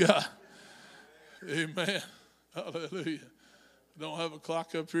 Praise God. Amen. Hallelujah. Don't have a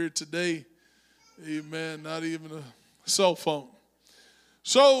clock up here today. Amen. Not even a cell phone.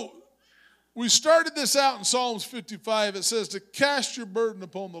 So we started this out in Psalms 55. It says to cast your burden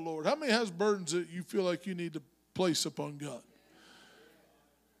upon the Lord. How many has burdens that you feel like you need to place upon God?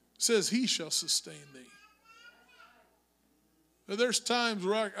 It says he shall sustain thee. Now, there's times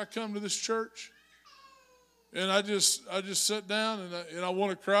where I come to this church and I just sit down and I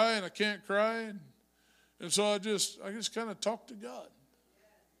want to cry and I can't cry. And so I just kind of talk to God.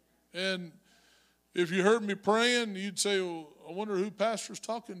 And if you heard me praying, you'd say, well, I wonder who pastor's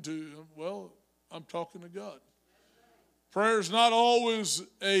talking to. Well, I'm talking to God. Prayer is not always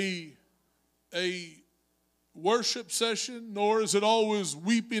a worship session, nor is it always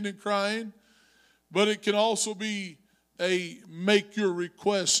weeping and crying, but it can also be a make your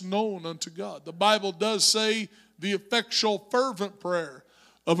request known unto God. The Bible does say the effectual fervent prayer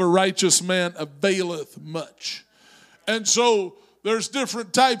of a righteous man availeth much. And so there's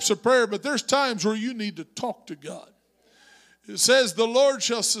different types of prayer, but there's times where you need to talk to God. It says, the Lord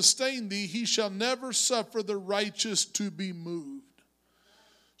shall sustain thee. He shall never suffer the righteous to be moved.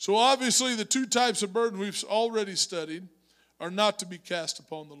 So obviously the two types of burden we've already studied are not to be cast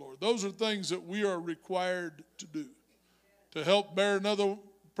upon the Lord. Those are things that we are required to do. To help bear another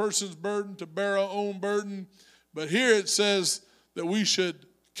person's burden, to bear our own burden. But here it says that we should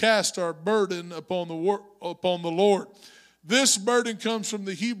cast our burden upon the Lord. This burden comes from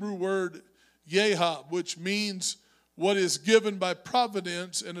the Hebrew word yehab, which means what is given by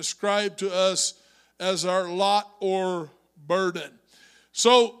providence and ascribed to us as our lot or burden.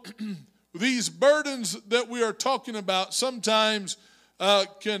 So these burdens that we are talking about sometimes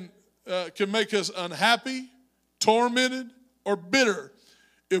can make us unhappy, tormented, or bitter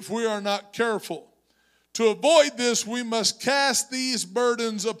if we are not careful. To avoid this, we must cast these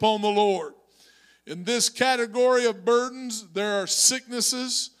burdens upon the Lord. In this category of burdens, there are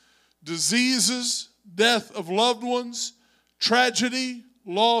sicknesses, diseases, death of loved ones, tragedy,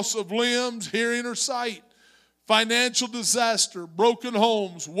 loss of limbs, hearing or sight, financial disaster, broken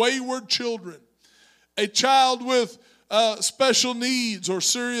homes, wayward children, a child with special needs or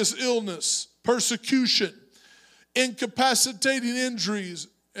serious illness, persecution, incapacitating injuries,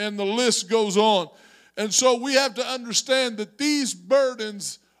 and the list goes on. And so we have to understand that these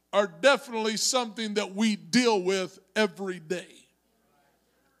burdens are definitely something that we deal with every day.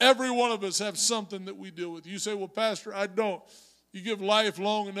 Every one of us have something that we deal with. You say, well, Pastor, I don't. You give life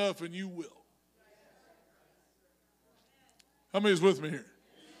long enough and you will. How many is with me here?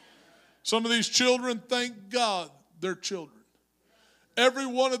 Some of these children, thank God they're children. Every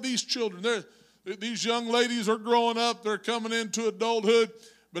one of these children, these young ladies are growing up. They're coming into adulthood.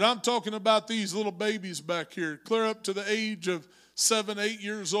 But I'm talking about these little babies back here, clear up to the age of 7, 8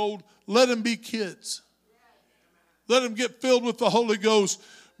 years old. Let them be kids. Let them get filled with the Holy Ghost,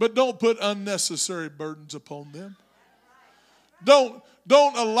 but don't put unnecessary burdens upon them. Don't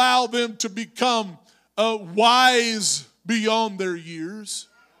allow them to become wise beyond their years.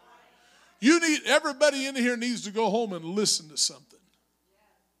 Everybody in here needs to go home and listen to something.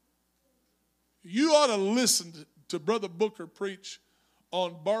 You ought to listen to Brother Booker preach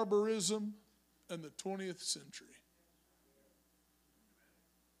on barbarism and the 20th century.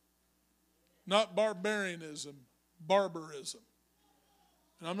 Not barbarianism, barbarism.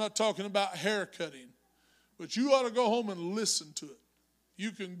 And I'm not talking about hair cutting, but you ought to go home and listen to it.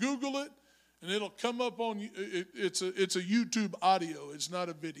 You can Google it, and it'll come up on, it's a YouTube audio. It's not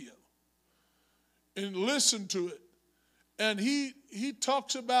a video. And listen to it. And he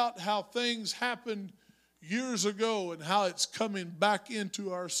talks about how things happened years ago and how it's coming back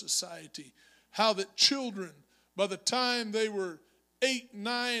into our society. How that children, by the time they were 8,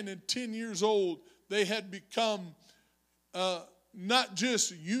 9, and 10 years old, they had become not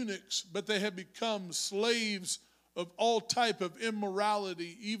just eunuchs, but they had become slaves of all type of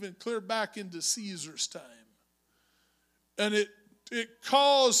immorality, even clear back into Caesar's time. And it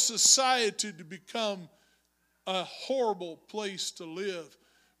caused society to become a horrible place to live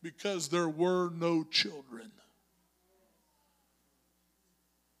because there were no children.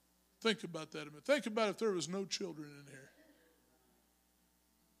 Think about that a minute. Think about if there was no children in here.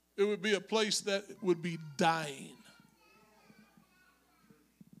 It would be a place that would be dying.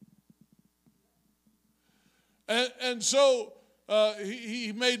 And so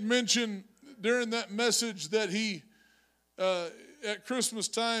he made mention during that message that he, at Christmas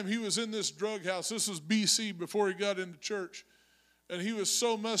time, he was in this drug house. This was BC, before he got into church. And he was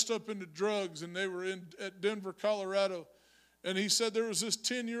so messed up into drugs, and they were at Denver, Colorado. And he said there was this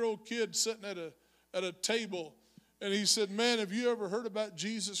 10-year-old kid sitting at a table. And he said, man, have you ever heard about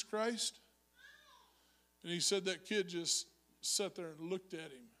Jesus Christ? And he said that kid just sat there and looked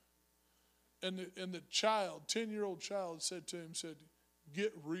at him. And the child, 10-year-old child, said to him,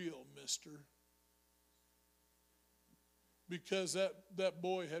 get real, mister. Because that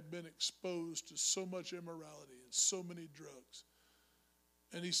boy had been exposed to so much immorality and so many drugs.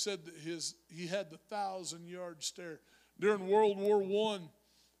 And he said that he had the 1,000-yard stare. During World War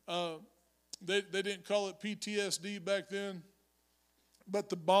I, they didn't call it PTSD back then, but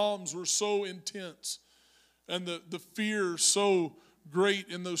the bombs were so intense and the fear so great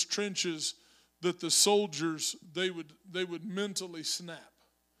in those trenches that the soldiers, they would mentally snap.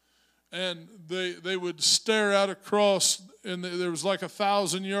 And they would stare out across, and there was like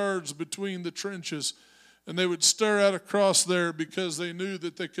 1,000 yards between the trenches, and they would stare out across there because they knew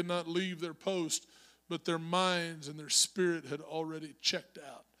that they could not leave their post, but their minds and their spirit had already checked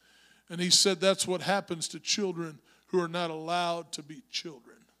out. And he said that's what happens to children who are not allowed to be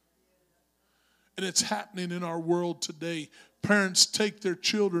children. And it's happening in our world today. Parents take their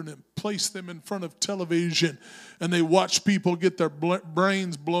children and place them in front of television, and they watch people get their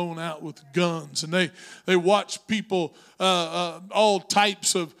brains blown out with guns. And they watch people, all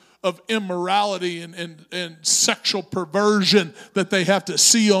types of immorality and sexual perversion that they have to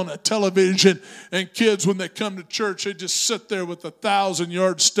see on a television. And kids, when they come to church, they just sit there with a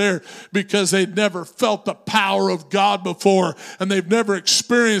 1,000-yard stare because they've never felt the power of God before, and they've never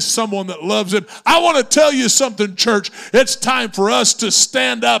experienced someone that loves him. I want to tell you something, church. It's time for us to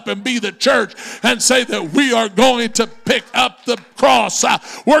stand up and be the church and say that we are going to pick up the cross.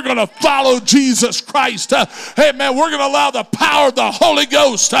 We're going to follow Jesus Christ. Hey, man, we're going to allow the power of the Holy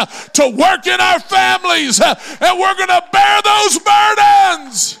Ghost to work in our families, and we're going to bear those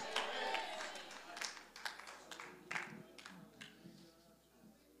burdens.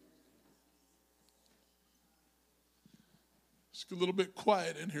 It's a little bit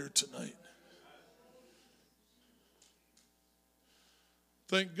quiet in here tonight.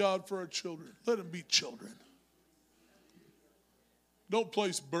 Thank God for our children. Let them be children. Don't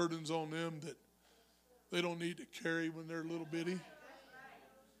place burdens on them that they don't need to carry when they're little bitty.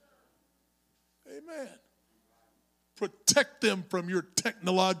 Amen. Protect them from your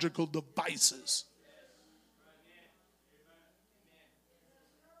technological devices.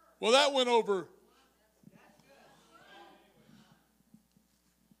 Well, that went over.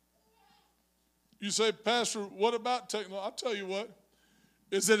 You say, Pastor, what about technology? I'll tell you what.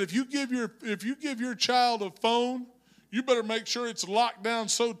 Is that if you give your child a phone, you better make sure it's locked down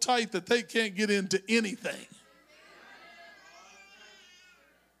so tight that they can't get into anything.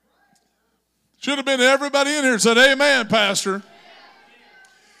 Should have been everybody in here said, amen, Pastor.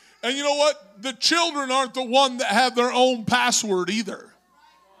 And you know what? The children aren't the one that have their own password either.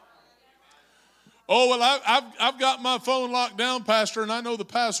 Oh, well, I've got my phone locked down, Pastor, and I know the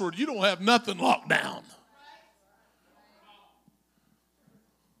password. You don't have nothing locked down.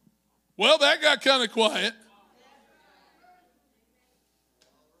 Well, that got kind of quiet.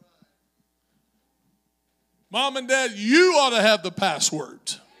 Mom and Dad, you ought to have the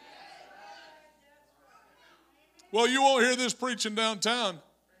passwords. Well, you won't hear this preaching downtown.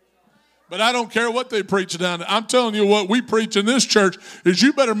 But I don't care what they preach down. I'm telling you what we preach in this church is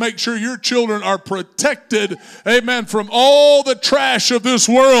you better make sure your children are protected, amen, from all the trash of this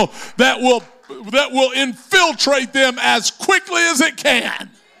world that will infiltrate them as quickly as it can.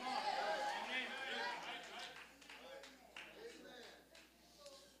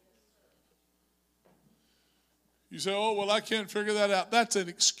 You say, oh, well, I can't figure that out. That's an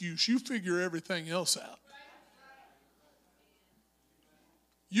excuse. You figure everything else out.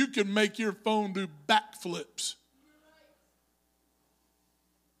 You can make your phone do backflips.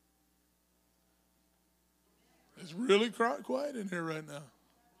 It's really quiet in here right now.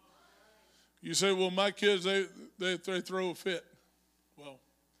 You say, well, my kids, they throw a fit. Well,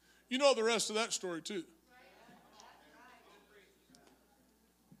 you know the rest of that story too.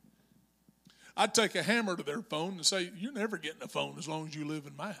 I'd take a hammer to their phone and say, you're never getting a phone as long as you live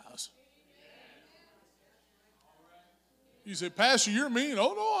in my house. You say, Pastor, you're mean.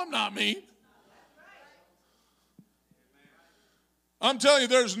 Oh, no, I'm not mean. I'm telling you,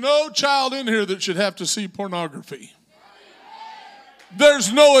 there's no child in here that should have to see pornography.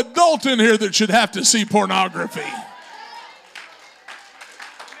 There's no adult in here that should have to see pornography.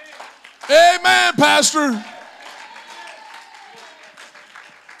 Amen, Pastor.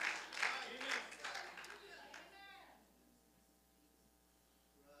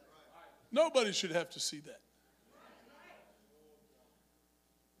 Nobody should have to see that.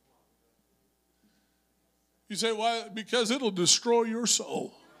 You say, why? Because it'll destroy your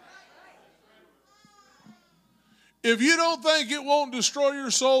soul. If you don't think it won't destroy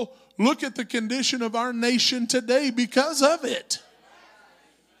your soul, look at the condition of our nation today because of it.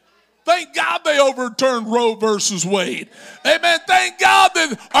 Thank God they overturned Roe versus Wade. Amen. Thank God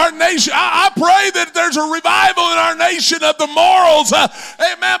that our nation, I pray that there's a revival in our nation of the morals.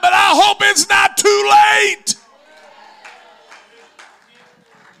 Amen. But I hope it's not too late.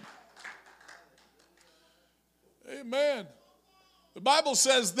 Amen. The Bible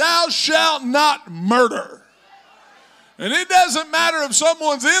says, thou shalt not murder. And it doesn't matter if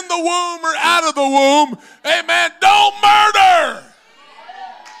someone's in the womb or out of the womb. Amen. Don't murder.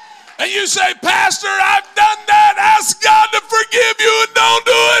 And you say, Pastor, I've done that. Ask God to forgive you and don't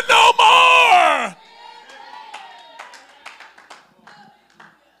do it no more.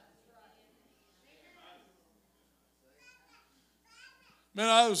 Man,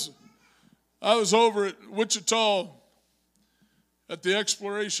 I was over at Wichita at the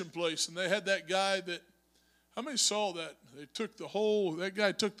exploration place, and they had that guy that, how many saw that? That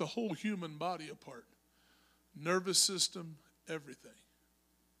guy took the whole human body apart. Nervous system, everything.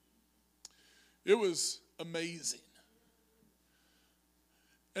 It was amazing.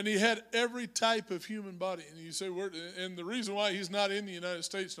 And he had every type of human body. And you say, and the reason why he's not in the United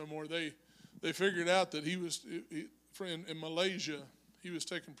States no more, they figured out that he was in Malaysia. He was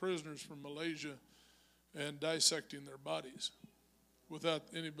taking prisoners from Malaysia and dissecting their bodies without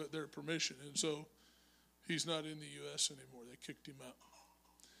any but their permission. And so he's not in the U.S. anymore. They kicked him out.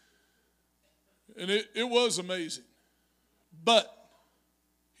 And it was amazing. But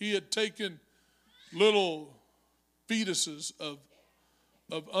he had taken little fetuses of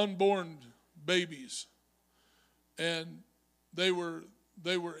unborn babies, and they were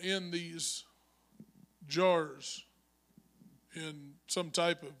in these jars in some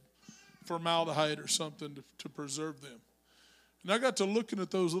type of formaldehyde or something to preserve them. And I got to looking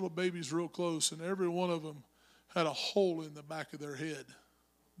at those little babies real close, and every one of them had a hole in the back of their head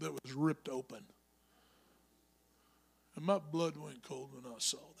that was ripped open. And my blood went cold when I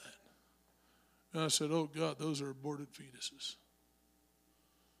saw that. And I said, oh, God, those are aborted fetuses.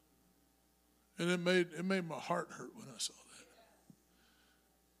 And it made my heart hurt when I saw that.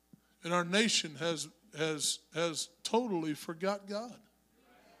 And our nation has totally forgot God.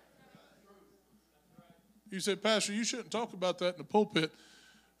 You say, Pastor, you shouldn't talk about that in the pulpit.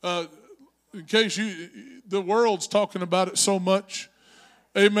 In case the world's talking about it so much.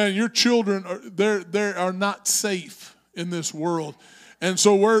 Amen. Your children they are not safe in this world. And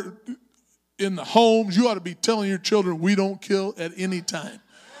so we're in the homes. You ought to be telling your children, we don't kill at any time.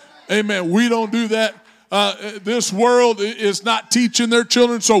 Amen. We don't do that. This world is not teaching their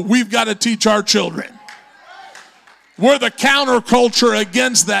children, so we've got to teach our children. We're the counterculture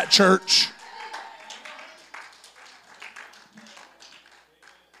against that, church.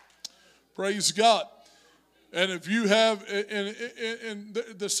 Praise God. And if you have, and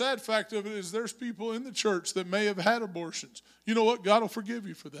the sad fact of it is there's people in the church that may have had abortions. You know what? God will forgive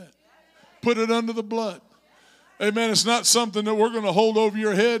you for that. Put it under the blood. Amen. It's not something that we're going to hold over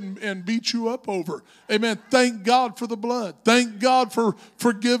your head and beat you up over. Amen. Thank God for the blood. Thank God for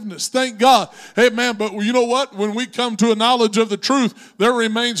forgiveness. Thank God. Amen. But you know what? When we come to a knowledge of the truth, there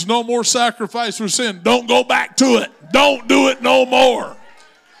remains no more sacrifice for sin. Don't go back to it. Don't do it no more.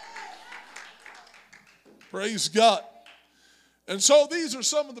 Praise God. And so these are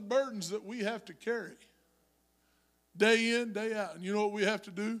some of the burdens that we have to carry day in, day out. And you know what we have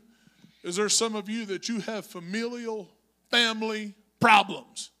to do? Is there some of you that you have familial, family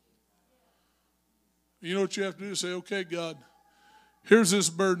problems? You know what you have to do? Say, okay, God, here's this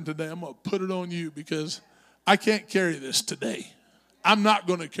burden today. I'm going to put it on you because I can't carry this today. I'm not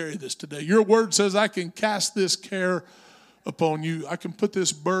going to carry this today. Your word says I can cast this care upon you. I can put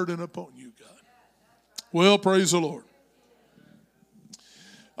this burden upon you, God. Well, praise the Lord.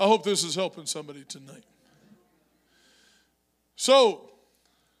 I hope this is helping somebody tonight. So,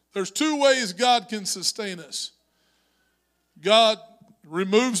 there's two ways God can sustain us. God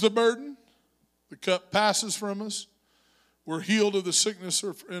removes the burden. The cup passes from us. We're healed of the sickness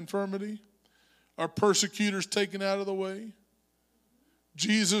or infirmity. Our persecutors taken out of the way.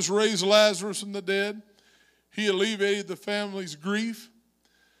 Jesus raised Lazarus from the dead. He alleviated the family's grief.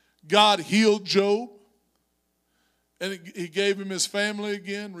 God healed Job. And he gave him his family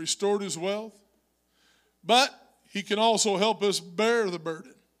again, restored his wealth. But he can also help us bear the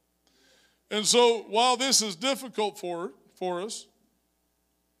burden. And so while this is difficult for us,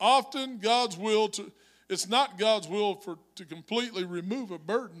 often it's not God's will to completely remove a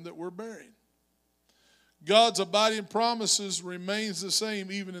burden that we're bearing. God's abiding promises remains the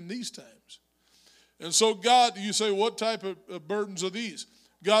same even in these times. And so God, you say, what type of burdens are these?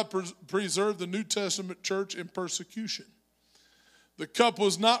 God preserved the New Testament church in persecution. The cup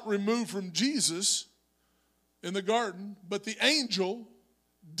was not removed from Jesus in the garden, but the angel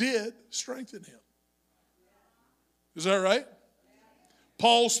did strengthen him. Is that right?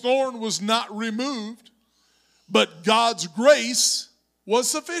 Paul's thorn was not removed, but God's grace was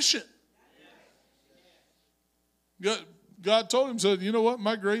sufficient. God told him, said, you know what?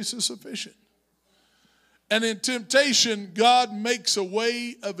 My grace is sufficient. And in temptation, God makes a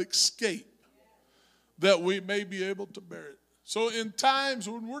way of escape that we may be able to bear it. So in times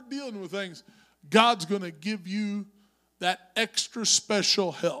when we're dealing with things, God's going to give you that extra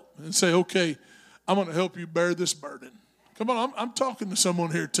special help and say, okay, I'm going to help you bear this burden. Come on, I'm talking to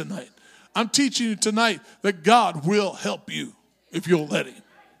someone here tonight. I'm teaching you tonight that God will help you if you'll let him.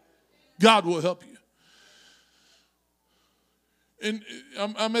 God will help you. And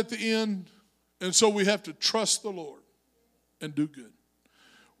I'm at the end, and so we have to trust the Lord and do good.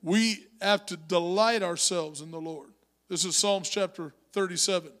 We have to delight ourselves in the Lord. This is Psalms chapter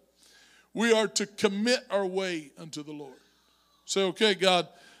 37. We are to commit our way unto the Lord. Say, okay, God,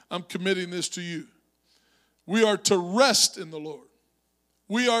 I'm committing this to you. We are to rest in the Lord.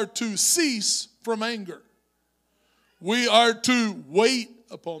 We are to cease from anger. We are to wait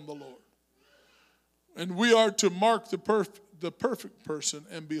upon the Lord. And we are to mark the perfect person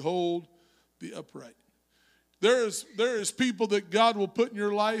and behold the upright. There is people that God will put in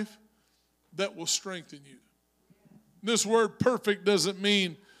your life that will strengthen you. This word perfect doesn't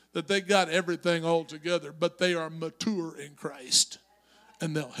mean that they got everything all together, but they are mature in Christ,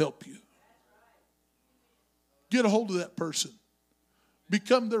 and they'll help you. Get a hold of that person.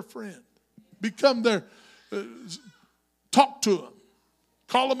 Become their friend. Become their, talk to them.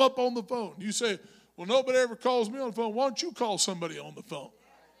 Call them up on the phone. You say, well, nobody ever calls me on the phone. Why don't you call somebody on the phone?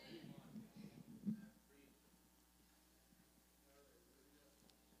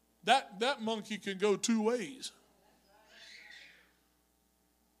 That monkey can go two ways.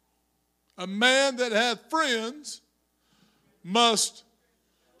 A man that hath friends must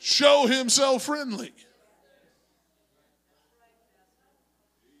show himself friendly.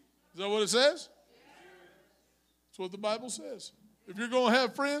 Is that what it says? That's what the Bible says. If you're going to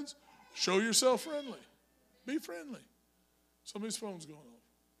have friends, show yourself friendly. Be friendly. Somebody's phone's going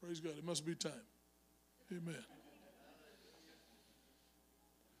off. Praise God. It must be time. Amen.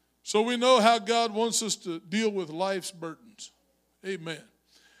 So we know how God wants us to deal with life's burdens. Amen.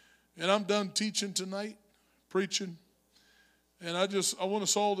 And I'm done teaching tonight, preaching. And I want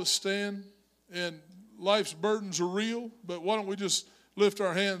us all to stand. And life's burdens are real, but why don't we just lift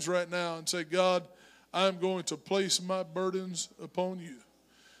our hands right now and say, God, I'm going to place my burdens upon you.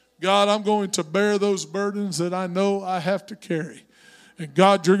 God, I'm going to bear those burdens that I know I have to carry. And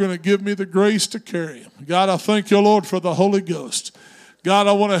God, you're going to give me the grace to carry them. God, I thank you, Lord, for the Holy Ghost. God,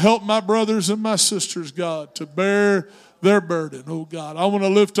 I want to help my brothers and my sisters, God, to bear their burden. Oh, God, I want to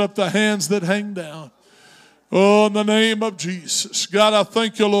lift up the hands that hang down. Oh, in the name of Jesus. God, I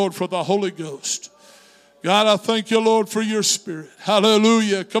thank you, Lord, for the Holy Ghost. God, I thank you, Lord, for your Spirit.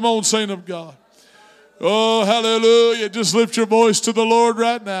 Hallelujah. Come on, saint of God. Oh, hallelujah. Just lift your voice to the Lord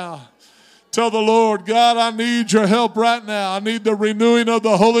right now. Tell the Lord, God, I need your help right now. I need the renewing of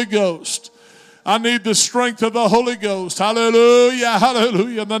the Holy Ghost. I need the strength of the Holy Ghost. Hallelujah,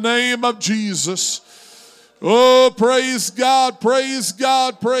 hallelujah. In the name of Jesus. Oh, praise God, praise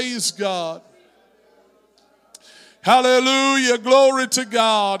God, praise God. Hallelujah, glory to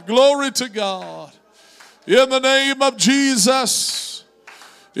God, glory to God. In the name of Jesus.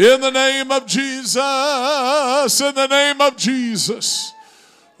 In the name of Jesus. In the name of Jesus.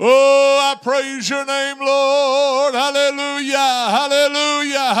 Oh, I praise your name, Lord. Hallelujah,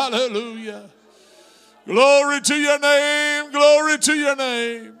 hallelujah, hallelujah. Glory to your name, glory to your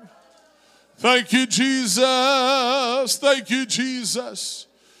name. Thank you, Jesus. Thank you, Jesus.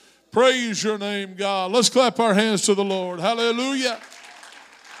 Praise your name, God. Let's clap our hands to the Lord. Hallelujah.